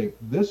at it and saying,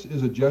 this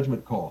is a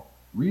judgment call.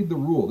 Read the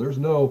rule. There's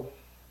no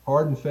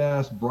hard and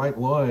fast, bright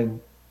line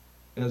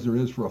as there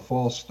is for a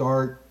false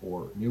start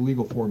or an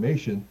illegal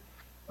formation.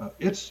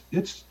 It's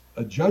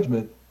a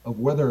judgment of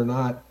whether or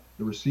not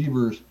the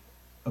receiver's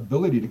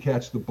ability to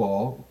catch the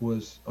ball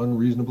was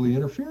unreasonably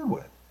interfered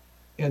with.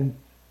 And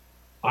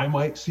I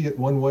might see it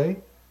one way,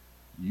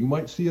 you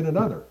might see it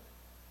another.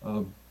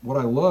 What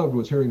I loved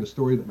was hearing the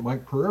story that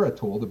Mike Pereira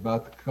told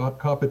about the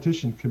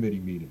competition committee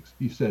meetings.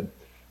 He said,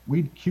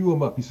 we'd queue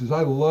them up. He says,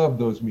 I loved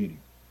those meetings.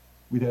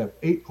 We'd have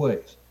 8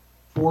 plays.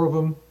 4 of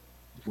them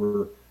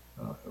were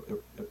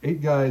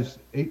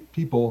 8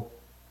 people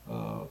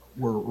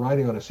were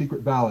writing on a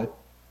secret ballot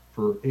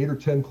for 8 or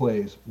 10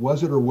 plays.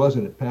 Was it or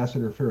wasn't it pass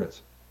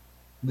interference?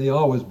 They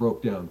always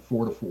broke down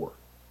 4-4.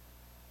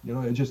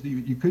 It just,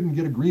 you couldn't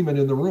get agreement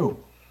in the room.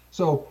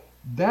 So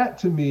that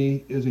to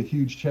me is a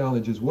huge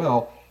challenge as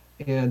well.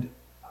 And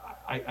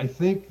I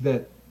think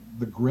that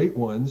the great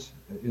ones,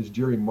 as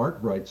Jerry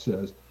Markbright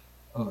says,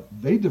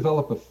 they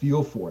develop a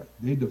feel for it.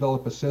 They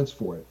develop a sense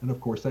for it. And of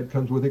course, that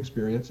comes with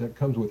experience. That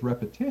comes with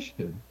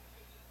repetition.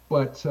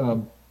 But,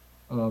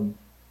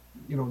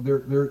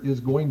 there is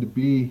going to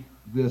be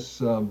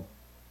this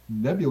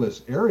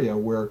nebulous area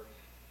where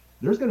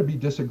there's going to be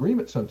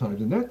disagreement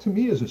sometimes. And that to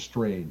me is a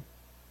strain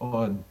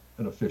on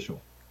an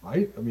official,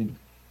 right? I mean,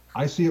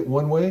 I see it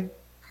one way,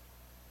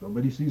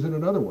 somebody sees it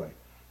another way.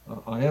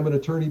 I am an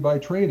attorney by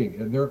training,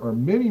 and there are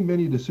many,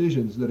 many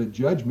decisions that a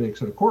judge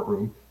makes in a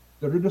courtroom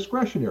that are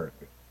discretionary.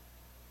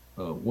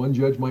 One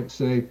judge might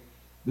say,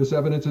 this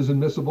evidence is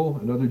admissible.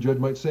 Another judge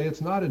might say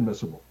it's not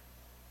admissible.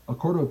 A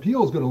court of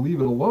appeal is going to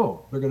leave it alone.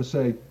 They're going to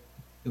say,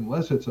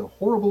 unless it's a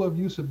horrible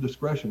abuse of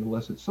discretion,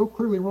 unless it's so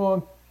clearly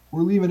wrong,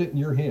 we're leaving it in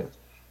your hands.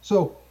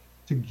 So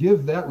to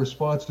give that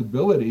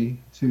responsibility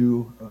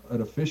to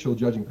an official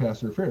judging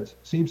pass interference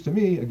seems to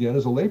me, again,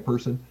 as a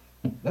layperson,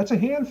 that's a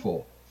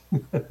handful,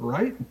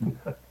 right?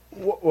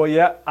 Well,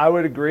 yeah, I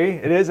would agree.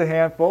 It is a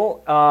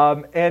handful.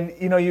 And,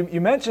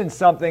 you mentioned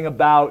something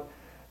about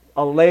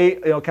a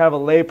kind of a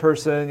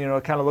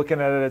layperson, kind of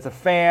looking at it as a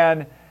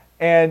fan,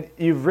 and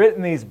you've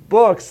written these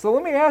books. So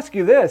let me ask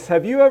you this.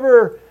 Have you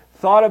ever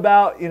thought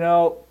about,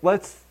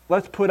 let's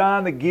put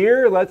on the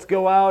gear, let's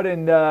go out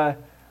and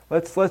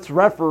let's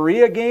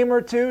referee a game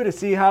or two to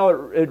see how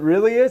it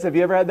really is? Have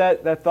you ever had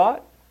that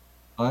thought?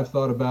 I've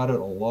thought about it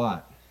a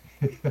lot.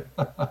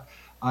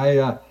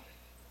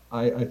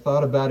 I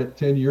thought about it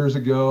 10 years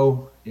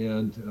ago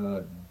and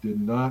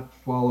did not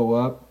follow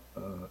up.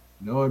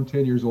 Now I'm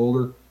 10 years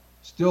older,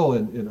 still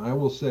in I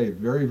will say,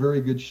 very,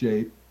 very good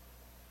shape.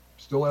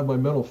 Still have my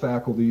mental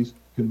faculties,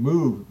 can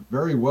move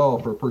very well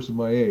for a person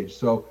my age.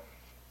 So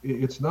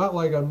it's not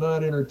like I'm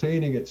not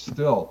entertaining it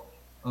still.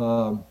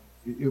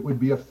 It would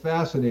be a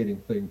fascinating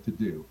thing to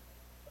do.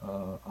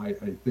 I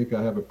think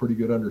I have a pretty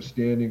good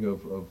understanding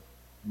of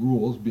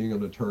rules being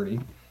an attorney.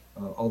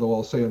 Although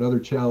I'll say another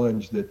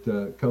challenge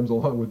that comes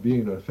along with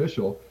being an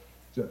official.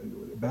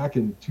 Back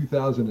in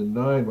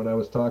 2009, when I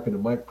was talking to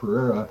Mike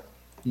Pereira,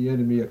 he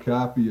handed me a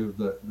copy of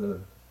the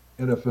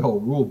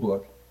NFL rule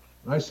book.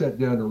 And I sat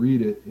down to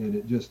read it,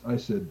 and I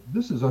said,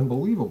 this is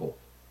unbelievable.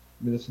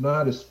 I mean, it's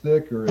not as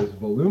thick or as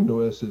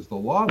voluminous as the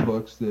law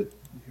books that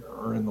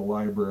are in the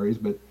libraries,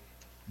 but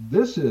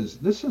this is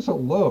a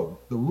load.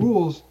 The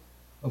rules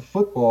of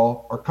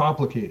football are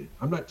complicated.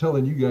 I'm not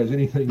telling you guys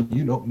anything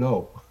you don't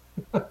know.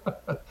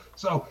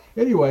 So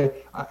anyway,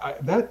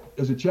 that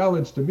is a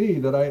challenge to me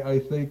that I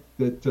think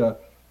that,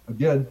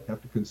 again,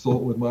 have to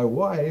consult with my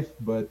wife.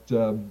 But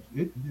to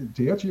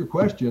answer your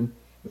question,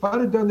 if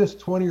I'd have done this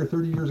 20 or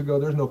 30 years ago,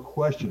 there's no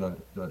question I'd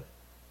have done it.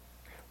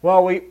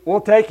 Well,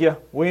 we'll take you.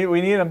 We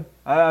need them.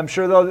 I'm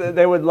sure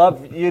they would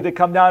love you to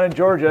come down in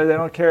Georgia. They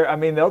don't care. I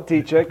mean, they'll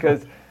teach you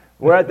because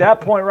we're at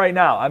that point right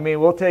now. I mean,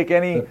 we'll take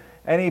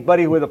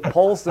anybody with a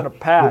pulse and a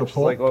patch,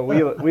 like what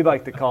we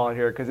like to call it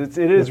here, because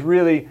it is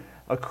really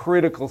a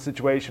critical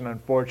situation,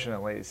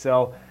 unfortunately.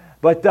 So,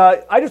 but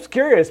I'm just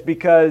curious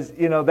because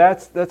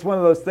that's one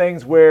of those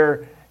things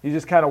where you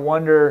just kind of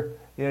wonder.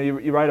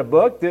 You write a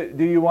book.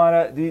 Do you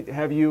want to?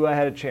 Have you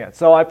had a chance?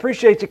 So I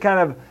appreciate you kind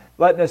of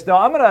letting us know.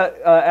 I'm going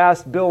to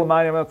ask Bill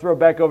Lamani. I'm going to throw it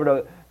back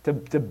over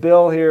to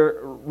Bill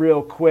here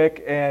real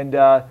quick. And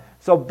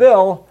so,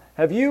 Bill,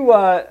 have you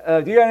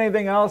do you got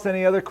anything else?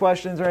 Any other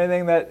questions or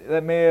anything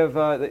that may have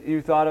that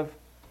you thought of?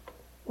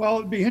 Well,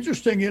 it'd be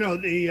interesting.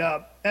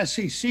 The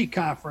SEC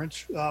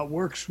conference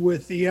works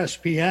with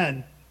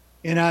ESPN,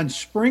 and on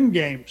spring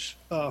games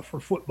for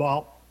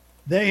football,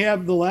 they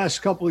have the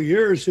last couple of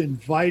years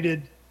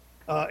invited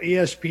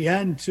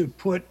ESPN to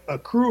put a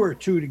crew or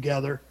two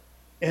together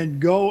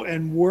and go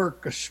and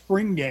work a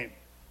spring game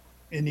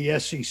in the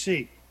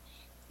SEC.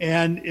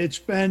 And it's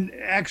been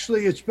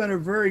a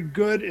very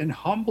good and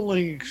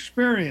humbling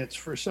experience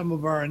for some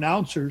of our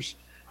announcers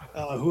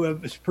who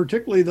have,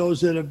 particularly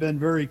those that have been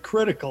very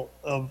critical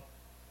of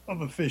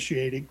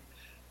officiating.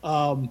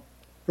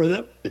 For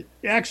them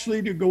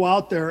actually to go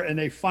out there and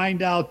they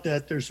find out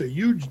that there's a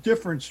huge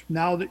difference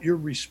now that you're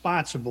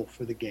responsible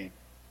for the game.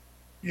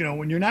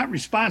 When you're not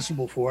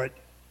responsible for it,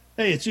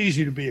 hey, it's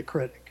easy to be a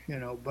critic,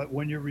 but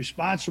when you're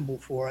responsible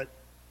for it,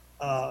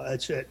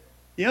 that's it.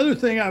 The other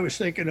thing I was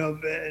thinking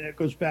of, and it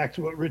goes back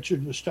to what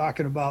Richard was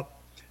talking about,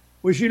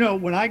 was,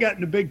 when I got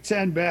in the Big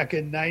Ten back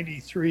in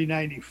 93,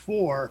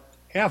 94,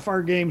 half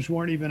our games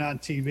weren't even on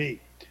TV.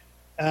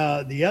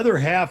 The other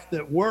half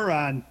that were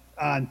on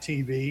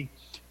TV,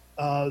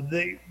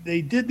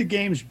 they did the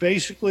games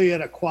basically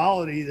at a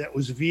quality that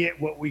was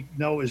what we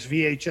know as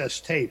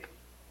VHS tape.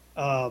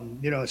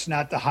 It's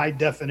not the high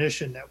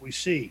definition that we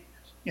see.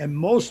 And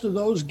most of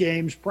those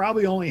games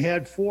probably only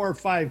had 4 or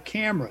 5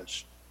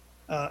 cameras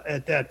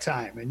at that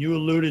time. And you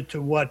alluded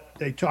to what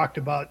they talked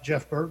about,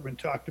 Jeff Bergman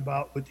talked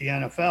about with the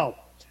NFL.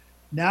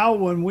 Now,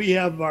 when we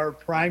have our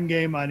prime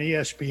game on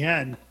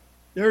ESPN,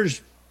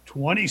 there's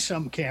 20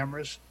 some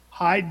cameras,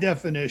 high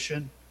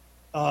definition,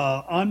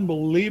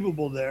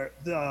 unbelievable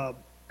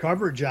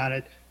coverage on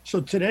it. So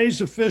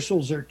today's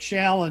officials are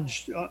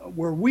challenged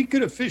where we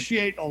could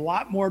officiate a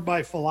lot more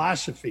by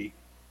philosophy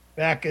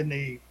back in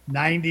the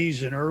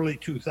 90s and early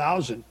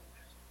 2000s.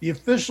 The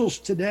officials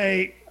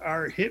today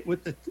are hit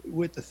with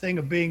the thing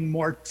of being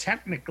more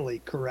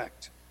technically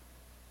correct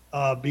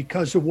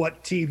because of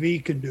what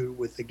TV can do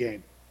with the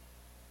game.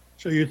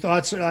 So your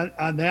thoughts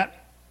on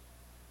that?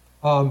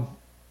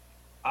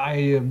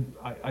 I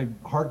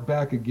hark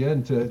back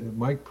again to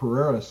Mike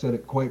Pereira said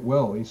it quite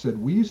well. He said,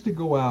 we used to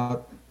go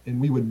out and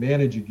we would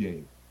manage a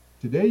game.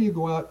 Today you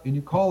go out and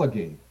you call a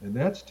game. And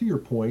that's to your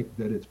point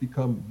that it's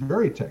become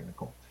very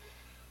technical.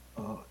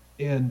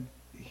 And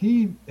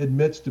he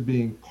admits to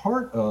being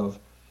part of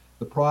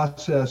the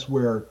process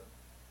where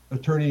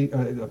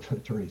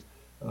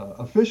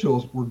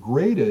officials were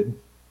graded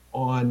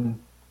on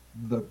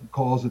the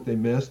calls that they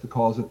missed, the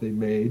calls that they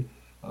made,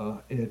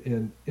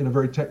 in a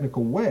very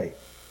technical way.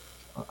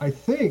 I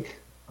think,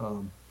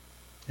 and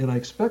I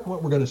expect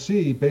what we're going to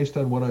see based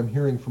on what I'm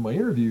hearing from my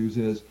interviews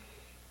is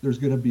there's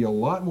going to be a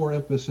lot more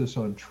emphasis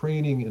on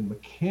training and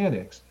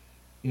mechanics.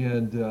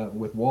 And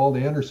with Walt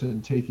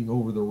Anderson taking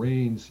over the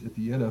reins at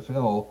the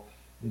NFL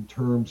in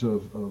terms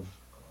of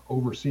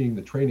overseeing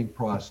the training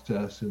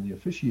process in the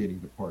officiating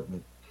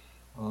department.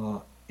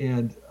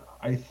 And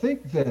I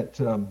think that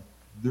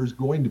there's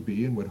going to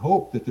be, and would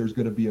hope that there's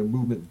going to be a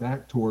movement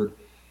back toward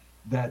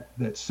that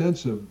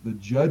sense of the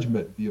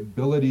judgment, the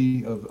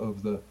ability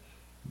of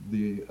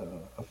the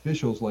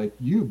officials like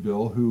you,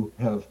 Bill, who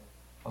have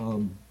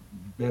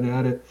been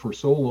at it for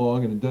so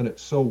long and done it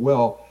so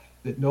well,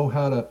 that know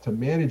how to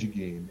manage a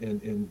game.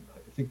 And I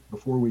think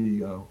before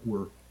we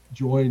were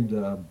joined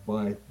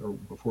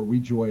before we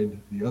joined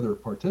the other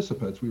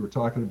participants, we were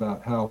talking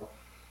about how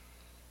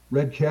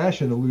Red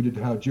Cashin alluded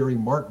to how Jerry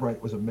Markbright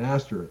was a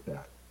master at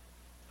that,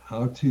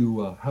 how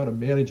to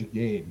manage a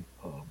game.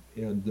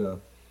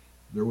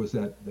 There was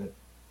that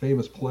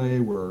famous play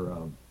where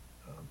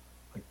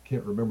I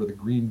can't remember, the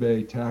Green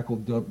Bay tackle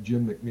dumped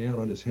Jim McMahon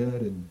on his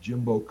head, and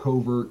Jimbo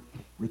Covert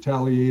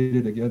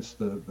retaliated against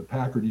the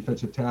Packer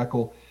defensive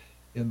tackle.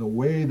 And the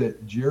way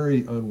that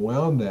Jerry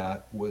unwound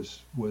that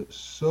was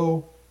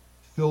so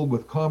filled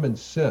with common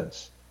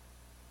sense.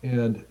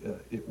 And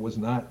it was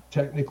not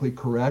technically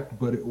correct,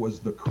 but it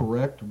was the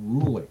correct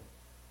ruling.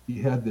 He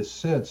had this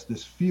sense,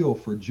 this feel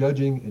for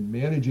judging and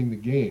managing the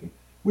game,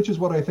 which is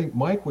what I think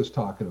Mike was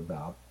talking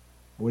about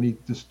when he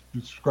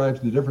describes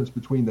the difference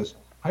between this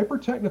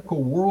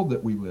hyper-technical world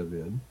that we live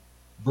in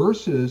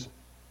versus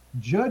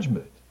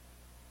judgment.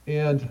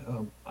 And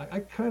I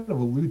kind of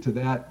allude to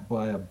that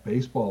by a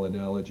baseball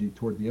analogy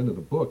toward the end of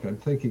the book. I'm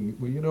thinking,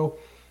 well,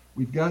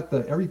 we've got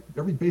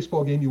every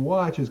baseball game you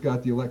watch has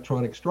got the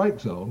electronic strike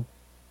zone.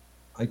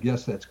 I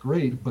guess that's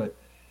great, but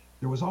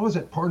there was always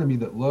that part of me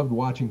that loved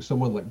watching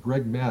someone like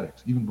Greg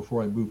Maddux. Even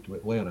before I moved to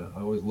Atlanta, I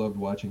always loved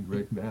watching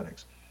Greg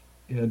Maddux,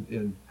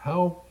 and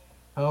how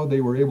they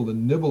were able to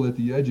nibble at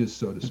the edges,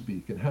 so to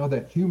speak, and how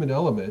that human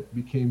element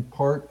became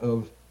part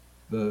of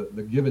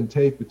the give and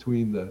take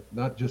between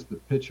not just the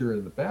pitcher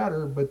and the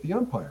batter, but the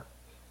umpire.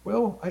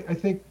 Well, I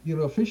think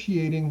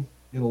officiating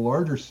in a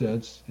larger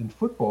sense in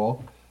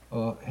football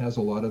has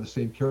a lot of the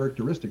same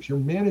characteristics. You're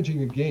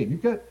managing a game.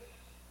 You've got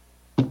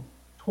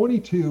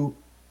 22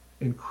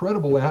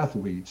 incredible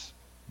athletes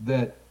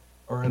that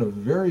are in a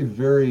very,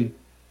 very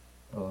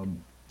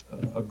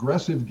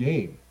aggressive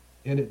game.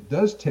 And it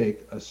does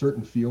take a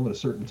certain feel and a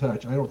certain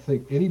touch. I don't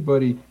think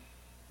anybody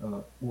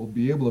will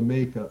be able to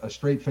make a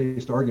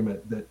straight-faced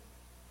argument that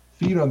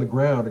feet on the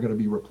ground are going to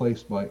be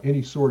replaced by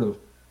any sort of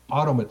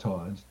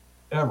automatons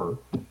ever.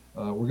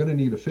 We're going to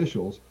need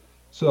officials.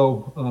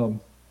 So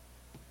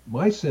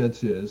my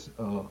sense is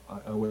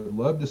I would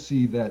love to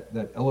see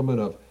that element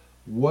of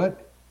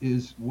what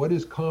is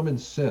common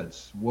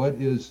sense.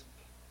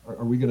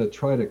 Are we going to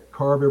try to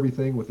carve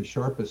everything with the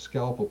sharpest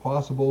scalpel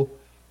possible?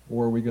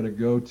 Or are we going to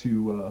go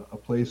to a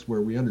place where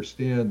we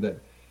understand that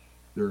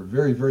they're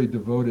very, very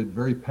devoted,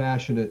 very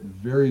passionate,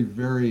 very,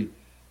 very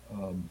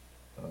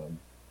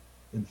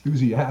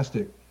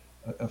enthusiastic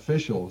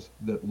officials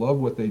that love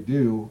what they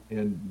do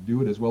and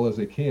do it as well as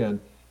they can,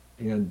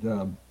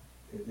 and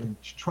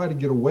try to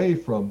get away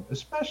from,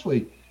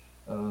 especially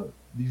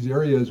these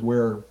areas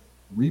where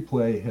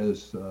replay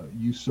has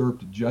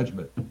usurped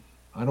judgment.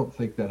 I don't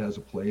think that has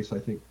a place. I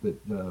think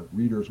that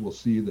readers will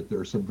see that there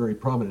are some very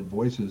prominent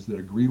voices that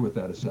agree with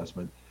that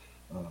assessment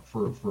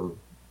for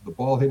the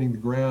ball hitting the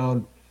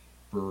ground,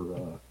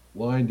 for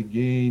line to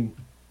gain.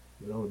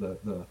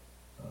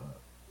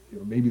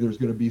 Maybe there's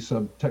going to be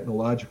some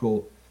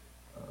technological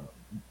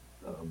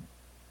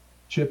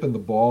chip in the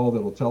ball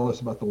that'll tell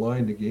us about the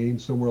line to gain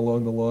somewhere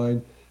along the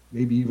line.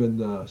 Maybe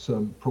even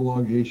some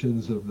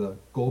prolongations of the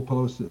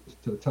goalposts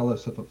to tell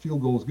us if a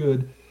field goal is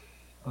good.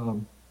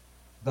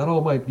 That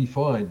all might be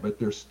fine, but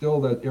there's still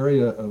that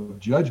area of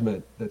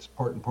judgment that's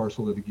part and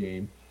parcel of the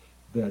game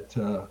that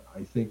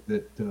I think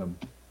that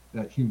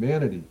that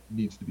humanity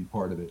needs to be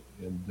part of it.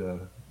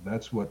 And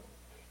that's what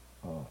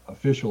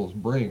officials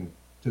bring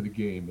to the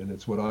game. And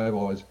it's what I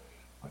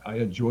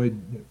enjoyed.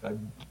 I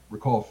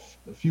recall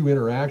a few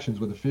interactions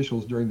with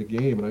officials during the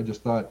game, and I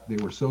just thought they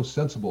were so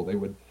sensible. They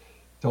would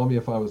tell me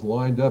if I was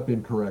lined up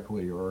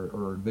incorrectly,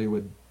 or they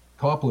would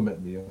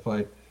compliment me if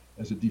I,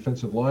 as a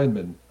defensive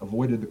lineman,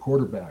 avoided the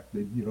quarterback.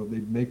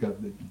 They'd make a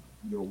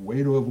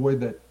way to avoid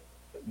that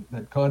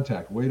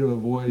contact, way to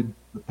avoid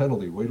the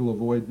penalty, way to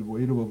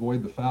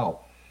avoid the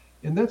foul.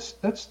 And that's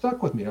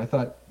stuck with me. I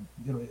thought,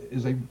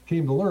 as I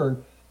came to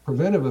learn,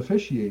 preventive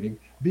officiating,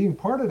 being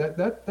part of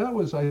that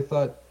was, I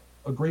thought,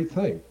 a great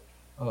thing.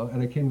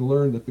 And I came to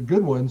learn that the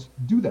good ones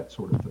do that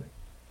sort of thing.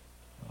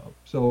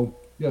 So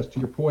yes, to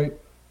your point,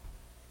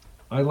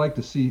 I'd like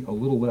to see a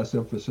little less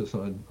emphasis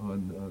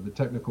on the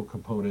technical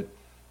component.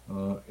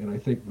 And I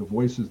think the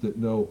voices that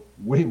know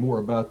way more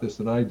about this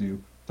than I do,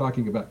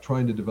 talking about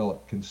trying to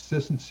develop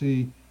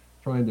consistency,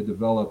 trying to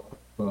develop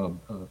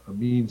a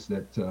means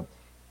that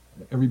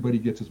everybody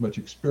gets as much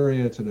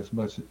experience and as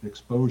much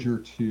exposure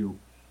to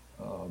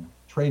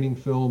training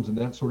films and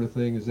that sort of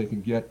thing as they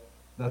can get.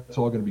 That's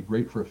all going to be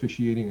great for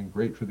officiating and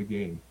great for the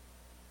game.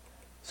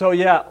 So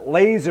yeah,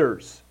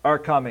 lasers are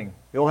coming.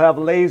 You'll have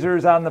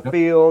lasers on the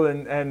field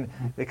and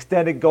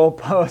extended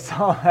goalposts,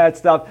 all that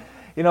stuff.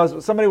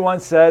 Somebody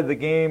once said the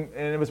game,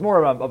 and it was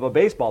more of a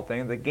baseball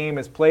thing, the game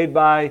is played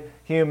by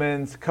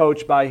humans,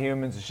 coached by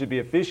humans, it should be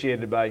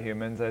officiated by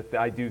humans.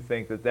 I do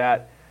think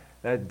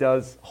that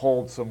does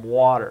hold some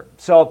water.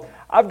 So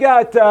I've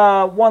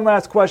got one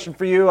last question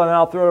for you, and then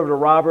I'll throw it over to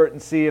Robert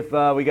and see if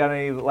we got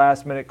any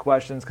last-minute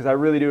questions, because I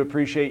really do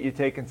appreciate you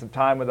taking some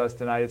time with us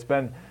tonight. It's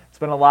been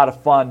a lot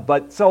of fun.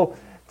 But so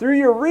through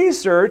your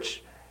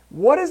research,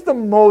 what is the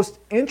most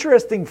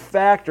interesting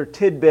fact or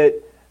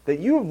tidbit that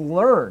you've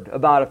learned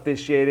about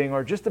officiating,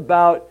 or just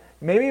about,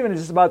 maybe even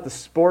just about the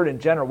sport in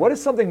general? What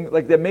is something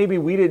like that maybe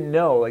we didn't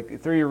know,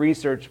 like through your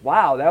research?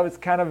 Wow, that was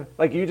kind of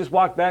like you just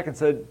walked back and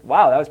said,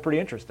 wow, that was pretty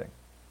interesting.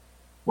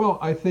 Well,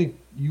 I think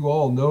you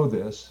all know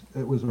this.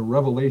 It was a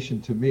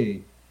revelation to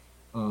me,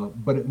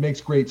 but it makes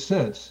great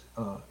sense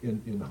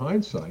in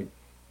hindsight.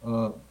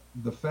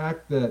 The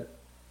fact that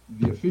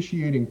the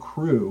officiating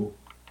crew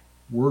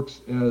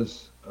works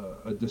as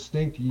a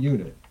distinct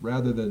unit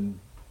rather than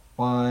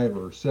 5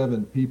 or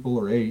 7 people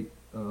or 8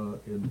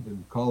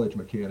 in college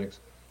mechanics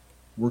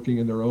working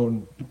in their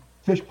own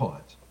fish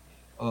ponds.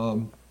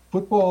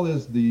 Football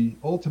is the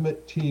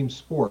ultimate team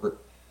sport,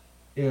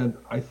 and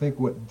I think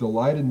what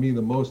delighted me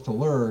the most to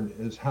learn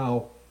is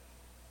how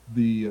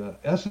the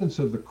essence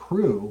of the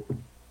crew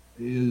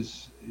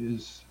is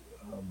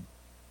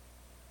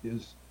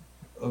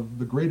of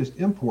the greatest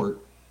import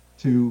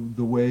to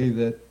the way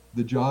that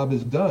the job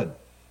is done.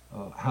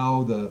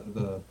 How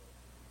the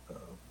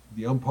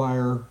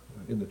umpire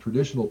in the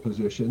traditional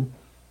position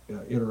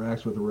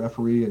interacts with the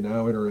referee and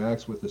now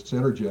interacts with the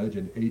center judge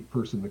in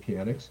 8-person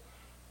mechanics.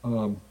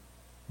 The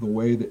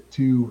way that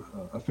 2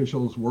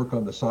 officials work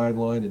on the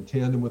sideline in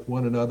tandem with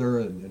one another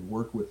and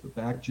work with the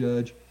back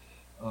judge,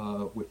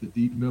 with the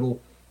deep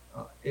middle.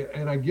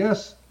 And I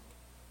guess,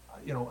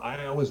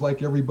 I was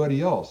like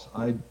everybody else.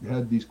 I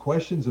had these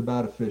questions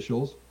about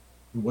officials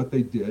and what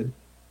they did,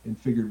 and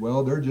figured,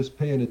 well, they're just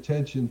paying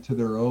attention to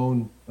their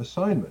own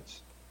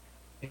assignments.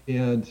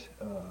 And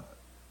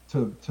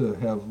to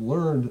have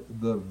learned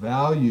the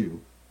value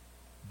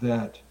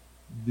that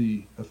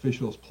the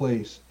officials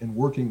place in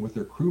working with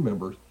their crew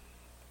members,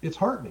 it's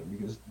heartening,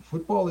 because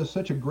football is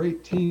such a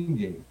great team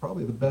game,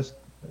 probably the best.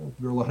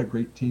 There are a lot of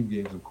great team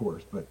games, of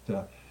course, but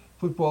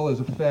football is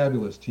a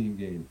fabulous team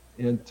game.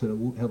 And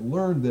to have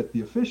learned that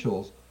the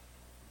officials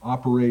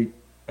operate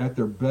at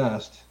their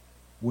best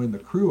when the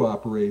crew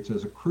operates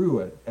as a crew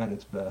at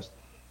its best,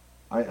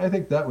 I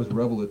think that was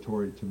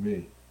revelatory to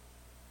me.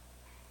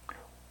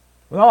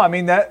 Well, I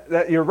mean,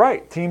 that you're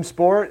right. Team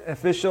sport,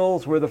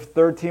 officials, we're the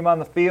third team on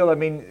the field. I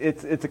mean,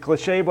 it's a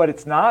cliche, but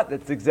it's not.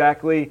 It's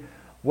exactly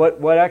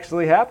what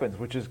actually happens,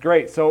 which is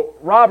great. So,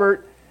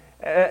 Robert,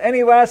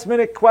 any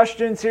last-minute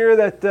questions here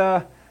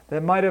that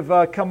might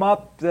have come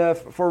up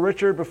for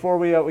Richard before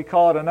we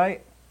call it a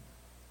night?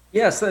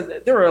 Yes,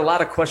 there are a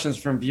lot of questions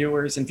from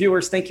viewers. And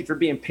viewers, thank you for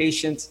being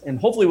patient. And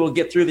hopefully we'll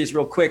get through these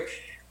real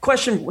quick.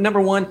 Question number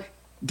 1,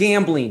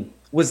 gambling,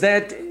 was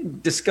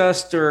that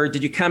discussed, or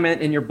did you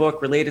comment in your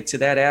book related to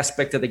that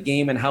aspect of the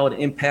game and how it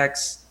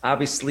impacts,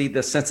 obviously,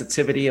 the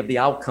sensitivity of the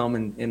outcome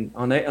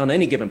on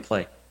any given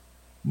play?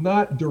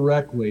 Not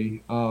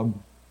directly.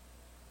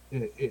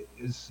 It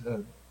is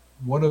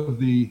one of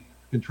the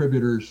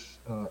contributors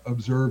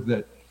observed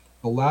that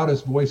the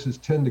loudest voices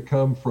tend to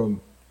come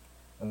from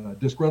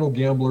disgruntled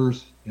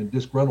gamblers and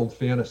disgruntled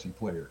fantasy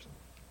players,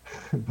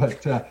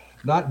 but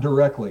not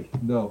directly.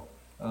 No,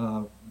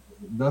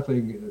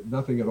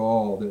 nothing at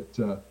all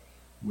that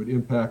would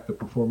impact the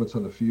performance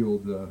on the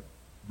field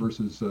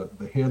versus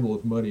the handle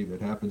of money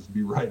that happens to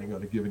be riding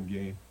on a given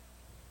game.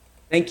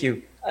 Thank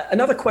you.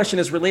 Another question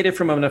is related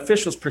from an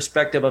official's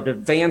perspective of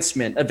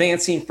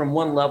advancing from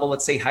one level,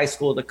 let's say high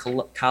school to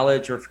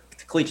college or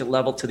collegiate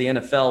level to the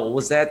NFL.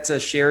 Was that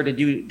shared? Did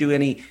you do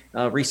any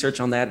research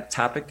on that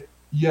topic?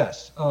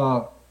 Yes.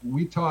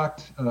 We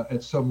talked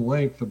at some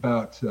length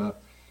about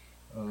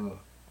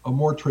a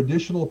more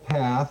traditional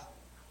path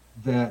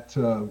that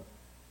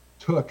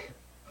took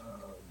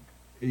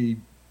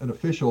an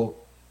official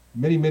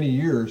many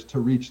years to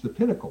reach the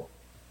pinnacle.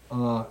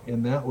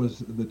 And that was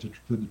the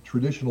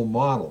traditional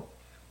model.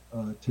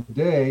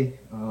 Today,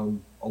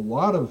 a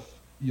lot of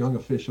young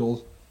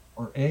officials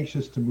are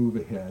anxious to move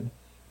ahead,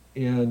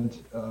 and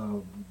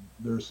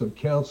there's some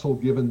counsel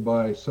given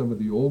by some of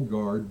the old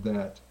guard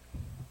that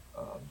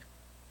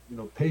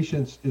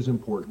patience is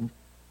important.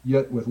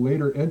 Yet with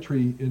later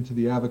entry into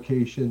the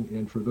avocation,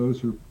 and for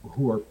those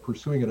who are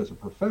pursuing it as a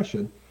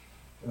profession,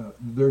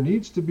 there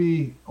needs to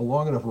be a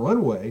long enough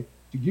runway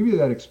to give you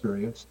that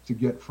experience to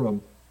get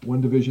from one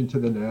division to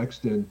the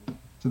next and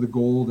to the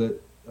goal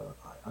that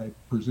I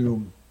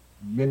presume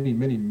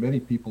many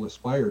people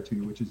aspire to,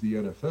 which is the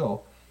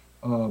NFL.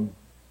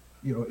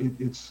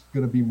 It's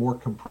going to be more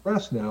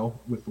compressed now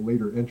with the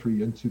later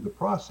entry into the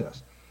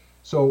process.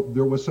 So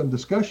there was some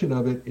discussion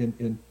of it,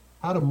 and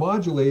how to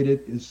modulate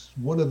it is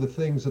one of the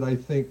things that I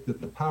think that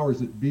the powers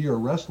that be are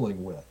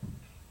wrestling with.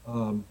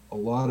 A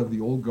lot of the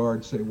old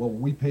guard say, well,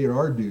 we paid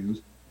our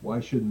dues, why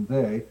shouldn't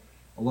they?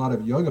 A lot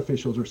of young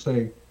officials are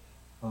saying,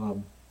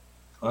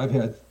 I've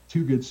had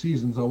 2 good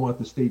seasons, I want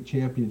the state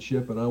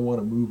championship, and I want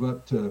to move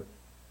up to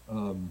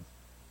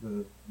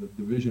the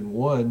Division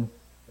I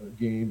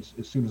games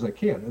as soon as I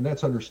can. And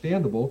that's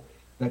understandable.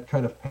 That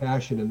kind of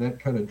passion and that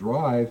kind of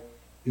drive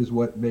is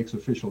what makes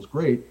officials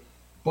great.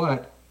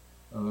 But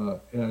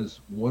as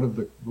one of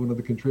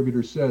the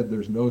contributors said,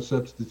 there's no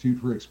substitute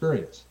for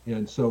experience.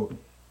 And so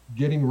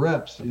getting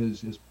reps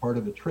is part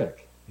of the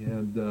trick.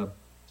 And so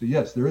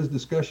yes, there is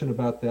discussion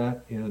about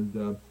that,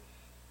 and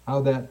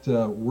how that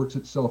works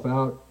itself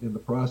out in the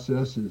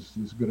process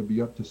is going to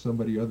be up to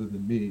somebody other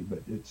than me.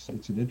 But it's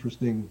an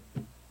interesting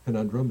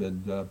conundrum,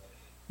 and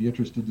be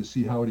interested to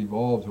see how it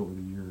evolves over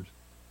the years.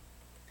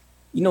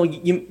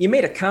 You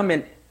made a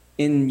comment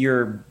in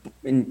your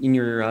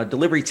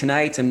delivery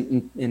tonight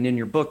and in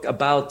your book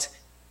about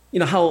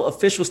how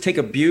officials take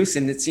abuse,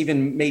 and it's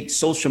even made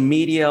social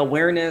media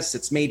awareness,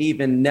 it's made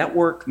even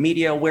network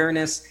media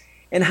awareness,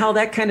 and how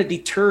that kind of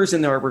deters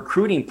in our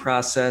recruiting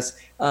process.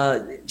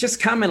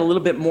 Just comment a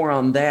little bit more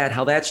on that,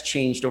 how that's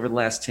changed over the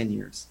last 10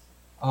 years.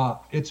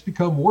 It's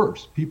become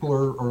worse. People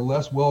are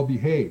less well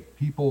behaved.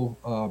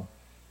 People,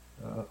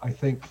 I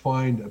think,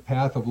 find a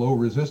path of low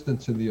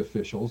resistance in the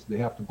officials. They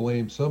have to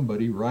blame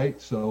somebody, right?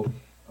 So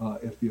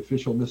if the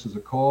official misses a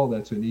call,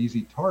 that's an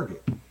easy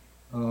target.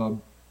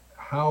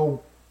 How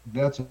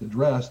that's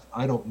addressed,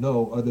 I don't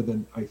know, other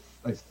than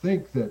I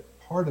think that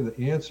part of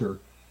the answer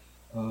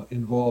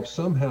involves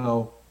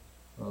somehow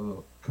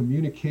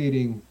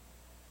communicating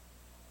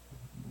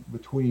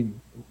between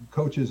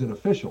coaches and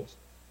officials.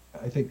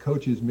 I think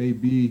coaches may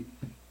be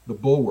the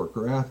bulwark,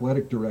 or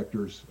athletic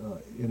directors,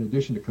 in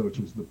addition to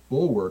coaches, the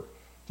bulwark,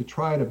 to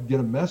try to get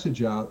a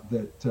message out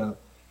that,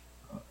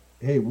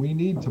 hey, we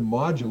need to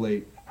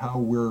modulate how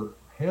we're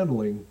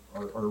handling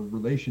our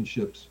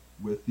relationships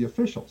with the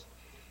officials.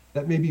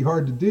 That may be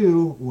hard to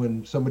do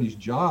when somebody's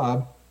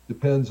job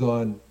depends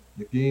on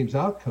the game's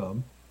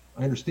outcome.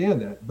 I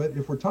understand that. But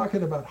if we're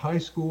talking about high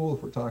school,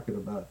 if we're talking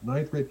about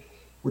 9th grade,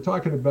 we're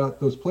talking about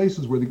those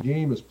places where the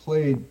game is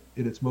played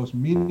at its most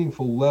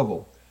meaningful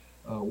level,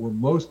 where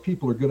most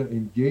people are going to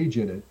engage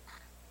in it.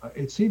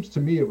 It seems to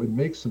me it would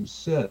make some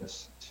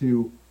sense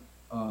to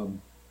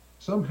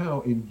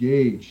somehow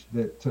engage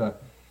that,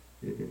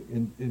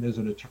 and as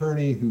an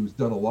attorney who's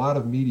done a lot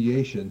of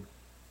mediation,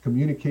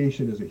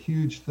 communication is a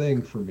huge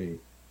thing for me.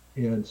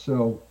 And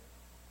so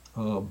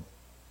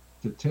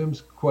to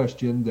Tim's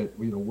question that,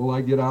 will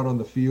I get out on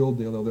the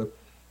field?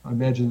 I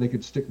imagine they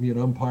could stick me an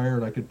umpire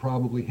and I could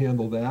probably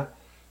handle that.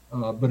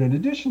 But in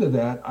addition to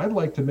that, I'd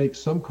like to make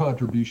some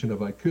contribution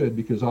if I could,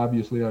 because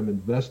obviously I'm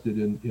invested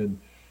in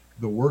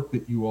the work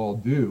that you all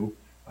do.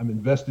 I'm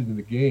invested in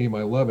the game.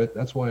 I love it.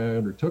 That's why I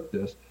undertook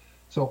this.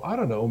 So I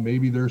don't know,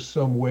 maybe there's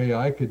some way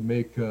I could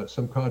make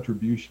some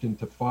contribution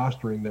to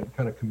fostering that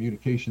kind of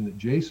communication that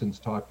Jason's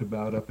talked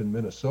about up in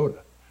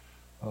Minnesota.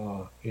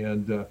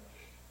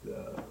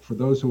 For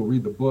those who will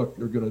read the book,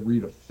 they're going to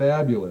read a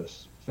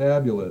fabulous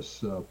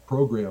fabulous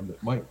program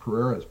that Mike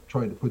Pereira is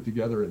trying to put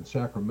together in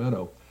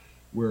Sacramento,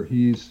 where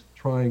he's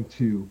trying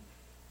to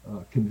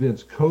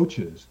convince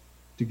coaches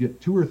to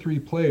get 2 or 3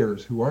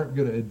 players who aren't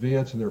going to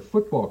advance in their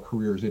football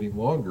careers any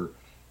longer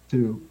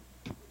to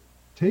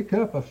take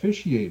up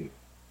officiating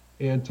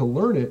and to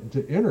learn it and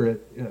to enter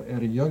it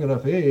at a young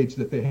enough age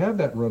that they have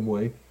that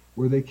runway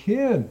where they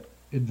can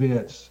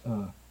advance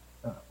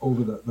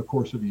over the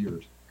course of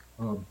years.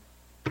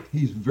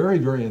 He's very,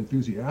 very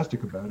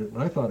enthusiastic about it,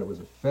 and I thought it was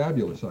a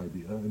fabulous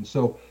idea. And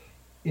so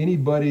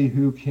anybody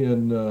who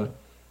can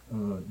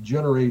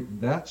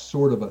generate that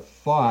sort of a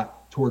thought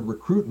toward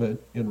recruitment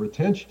and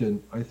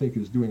retention, I think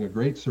is doing a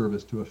great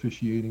service to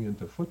officiating and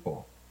to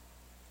football.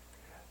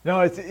 No,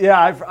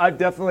 I've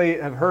definitely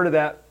have heard of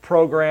that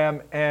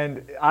program,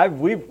 and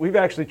we've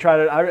actually tried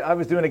it. I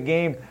was doing a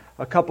game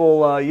a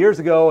couple years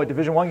ago, a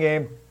Division I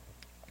game,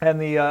 and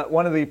the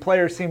one of the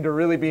players seemed to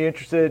really be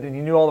interested, and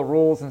he knew all the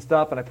rules and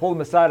stuff. And I pulled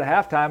him aside at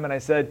halftime, and I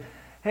said,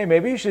 "Hey,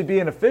 maybe you should be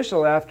an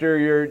official after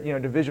your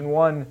Division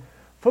I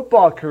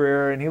football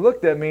career." And he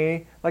looked at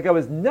me like I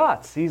was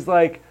nuts. He's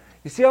like,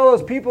 "You see all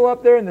those people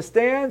up there in the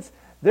stands?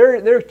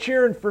 They're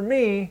cheering for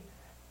me,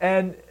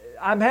 and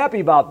I'm happy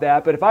about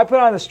that, but if I put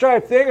on the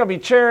stripe, they're going to be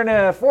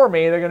cheering for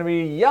me. They're going to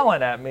be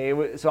yelling at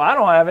me. So I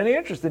don't have any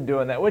interest in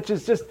doing that," which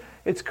is just,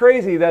 it's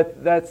crazy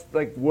that's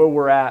like where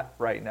we're at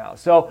right now.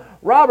 So,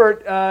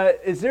 Robert,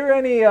 is there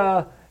any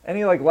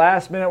like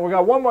last minute? We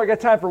got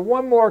time for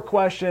one more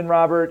question,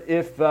 Robert,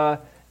 if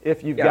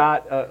you've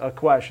got a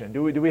question.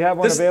 Do we have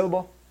one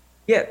available?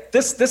 Yeah,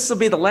 this will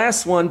be the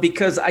last one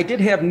because I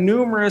did have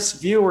numerous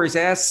viewers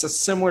ask a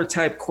similar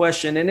type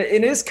question, and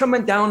it is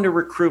coming down to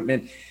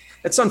recruitment.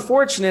 It's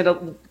unfortunate.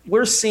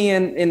 We're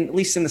seeing, at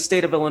least in the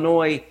state of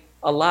Illinois,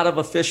 a lot of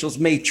officials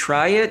may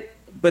try it,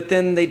 but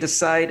then they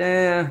decide,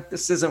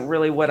 this isn't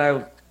really what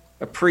I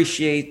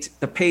appreciate.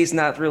 The pay's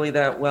not really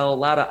that well, a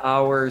lot of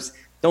hours,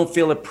 don't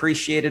feel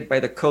appreciated by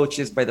the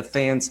coaches, by the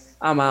fans.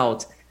 I'm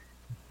out.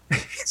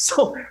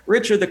 So,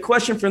 Richard, the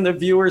question from the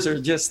viewers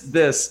are just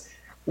this.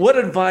 What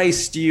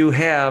advice do you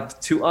have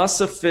to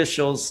us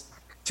officials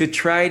to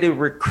try to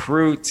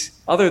recruit,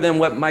 other than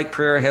what Mike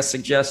Pereira has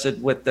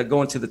suggested with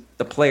going to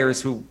the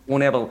players who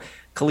won't have a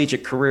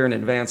collegiate career and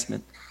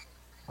advancement?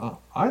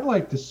 I'd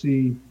like to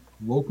see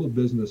local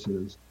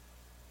businesses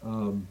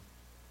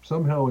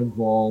somehow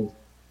involve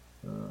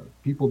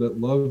people that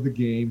love the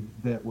game,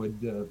 that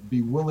would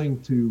be willing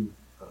to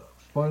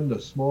fund a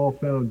small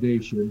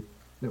foundation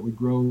that would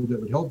grow, that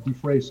would help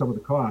defray some of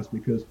the costs,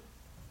 because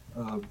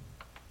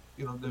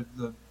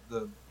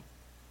the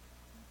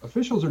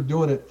officials are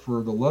doing it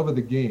for the love of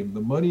the game.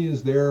 The money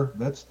is there.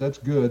 That's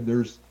good.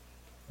 There's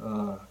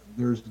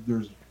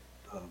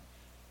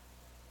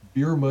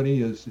beer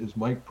money, as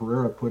Mike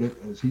Pereira put it,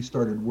 as he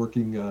started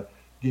working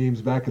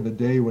games back in the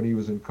day when he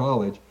was in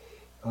college.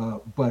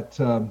 But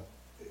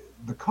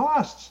the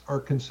costs are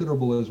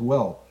considerable as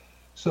well.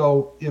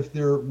 So if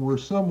there were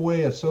some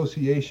way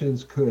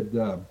associations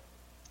could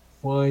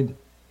find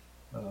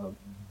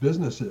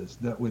businesses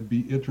that would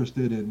be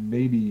interested in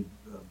maybe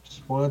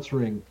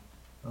sponsoring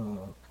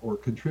or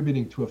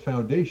contributing to a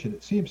foundation,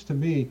 it seems to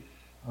me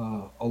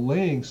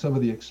allaying some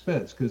of the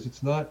expense, because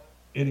it's not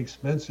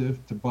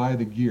inexpensive to buy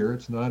the gear.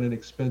 It's not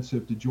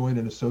inexpensive to join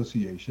an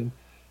association.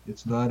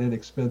 It's not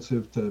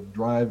inexpensive to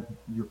drive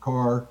your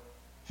car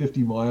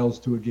 50 miles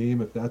to a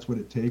game if that's what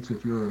it takes,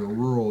 if you're in a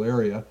rural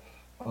area.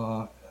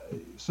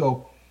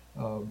 So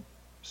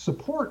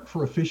support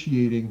for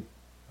officiating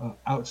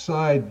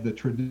outside the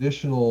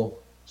traditional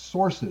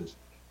sources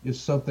is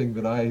something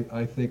that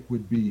I think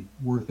would be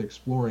worth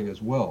exploring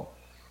as well.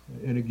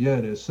 And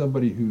again, as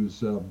somebody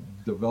who's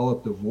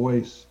developed a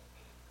voice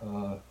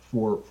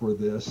for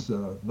this,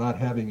 not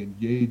having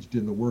engaged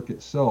in the work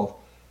itself,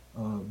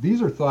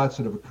 these are thoughts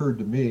that have occurred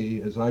to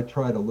me as I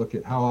try to look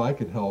at how I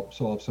can help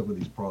solve some of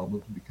these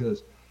problems,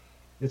 because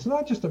it's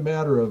not just a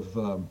matter of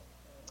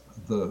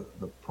the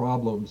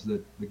problems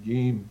that the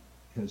game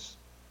has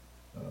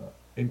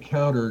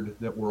encountered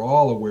that we're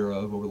all aware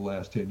of over the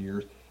last 10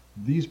 years.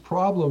 These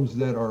problems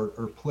that are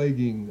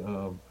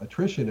plaguing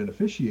attrition and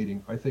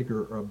officiating, I think,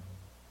 are a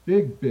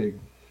big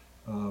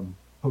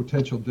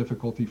potential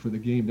difficulty for the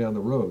game down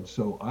the road.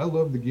 So I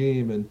love the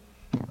game, and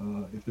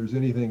if there's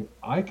anything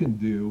I can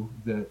do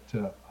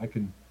that I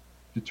can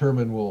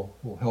determine will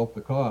help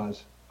the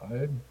cause,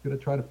 I'm going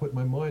to try to put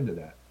my mind to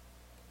that.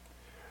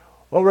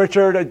 Well,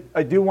 Richard,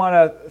 I do want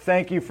to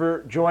thank you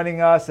for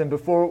joining us. And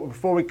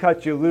before we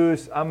cut you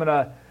loose, I'm going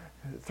to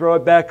throw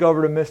it back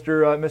over to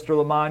Mr.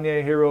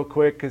 Lamagna here real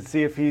quick, to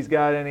see if he's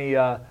got any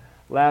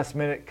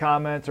last-minute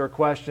comments or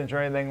questions or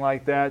anything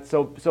like that.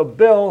 So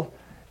Bill,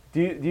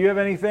 do you have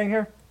anything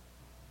here?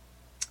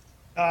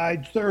 I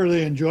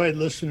thoroughly enjoyed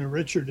listening to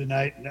Richard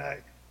tonight, and I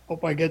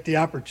hope I get the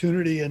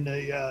opportunity in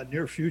the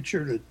near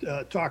future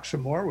to talk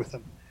some more with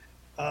him.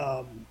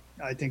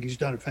 I think he's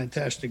done a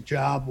fantastic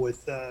job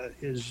with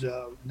his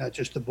not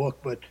just the book,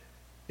 but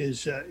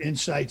his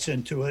insights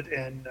into it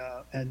and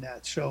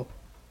that. So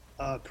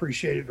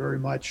appreciate it very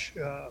much,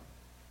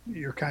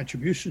 your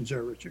contributions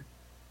there, Richard.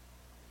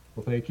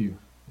 Well, thank you.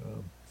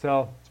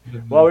 So,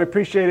 well, we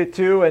appreciate it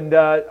too. And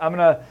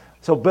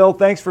so Bill,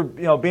 thanks for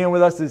being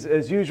with us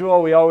as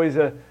usual. We always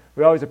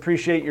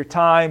appreciate your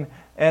time.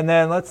 And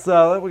then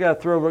we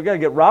got to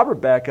get Robert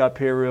back up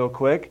here real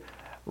quick.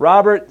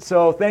 Robert,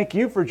 so thank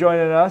you for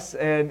joining us,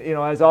 and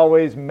as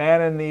always,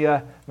 manning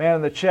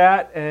the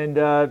chat. And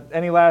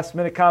any last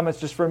minute comments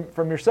just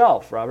from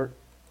yourself, Robert?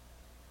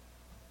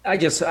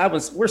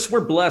 We're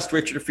blessed,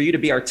 Richard, for you to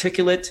be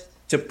articulate,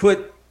 to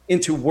put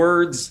into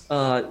words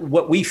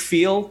what we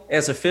feel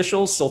as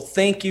officials. So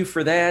thank you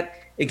for that.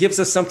 It gives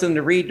us something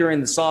to read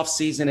during this off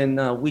season,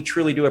 and we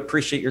truly do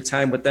appreciate your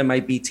time with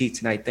MIBT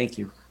tonight. Thank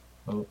you.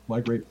 Oh, my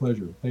great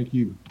pleasure. Thank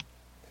you.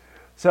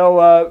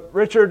 So,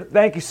 Richard,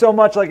 thank you so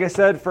much, like I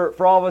said,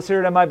 for all of us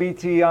here at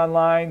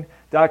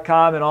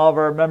MIBTOnline.com and all of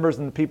our members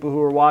and the people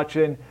who are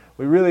watching.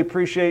 We really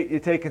appreciate you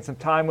taking some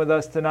time with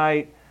us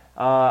tonight.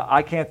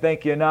 I can't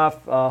thank you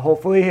enough.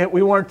 Hopefully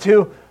we weren't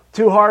too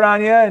hard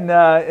on you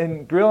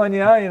and grilling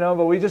you,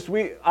 but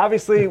we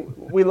obviously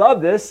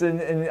love this,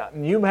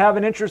 and you have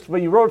an interest,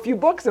 but you wrote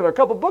a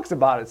couple books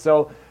about it.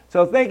 So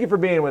thank you for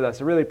being with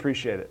us. I really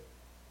appreciate it.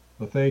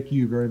 Well, thank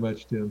you very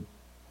much, Tim.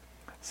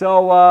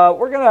 So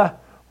we're gonna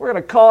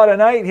call it a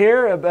night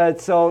here. But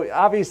so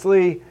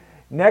obviously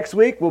next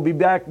week we'll be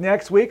back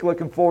next week.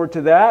 Looking forward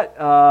to that.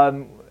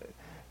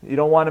 You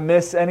don't want to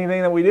miss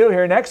anything that we do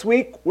here. Next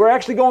week we're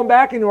actually going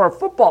back into our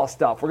football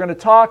stuff. We're going to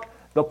talk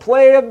the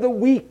play of the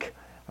week,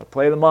 or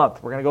play of the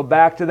month. We're going to go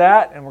back to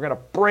that and we're going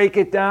to break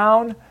it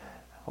down.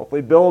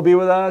 Hopefully Bill will be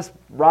with us.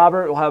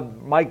 Robert will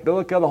have Mike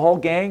Billica, the whole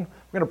gang.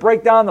 We're going to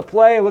break down the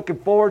play. Looking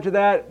forward to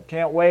that.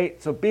 Can't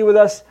wait. So be with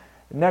us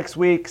next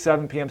week,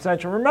 7 p.m.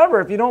 Central.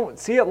 Remember, if you don't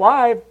see it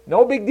live,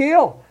 no big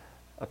deal.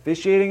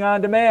 Officiating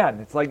on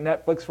demand. It's like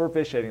Netflix for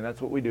officiating. That's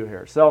what we do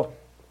here. So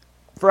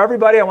for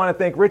everybody, I want to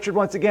thank Richard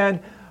once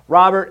again,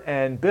 Robert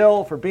and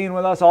Bill for being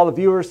with us, all the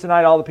viewers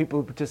tonight, all the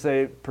people who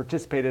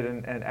participated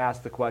and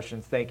asked the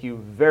questions. Thank you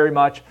very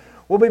much.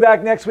 We'll be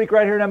back next week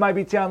right here at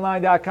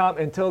MIBTOnline.com.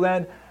 Until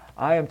then,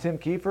 I am Tim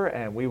Kiefer,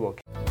 and we will.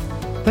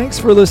 Thanks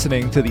for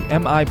listening to the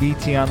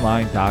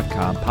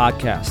MIBTOnline.com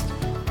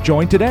podcast.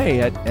 Join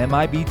today at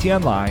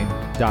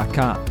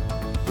MIBTOnline.com.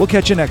 We'll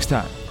catch you next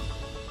time.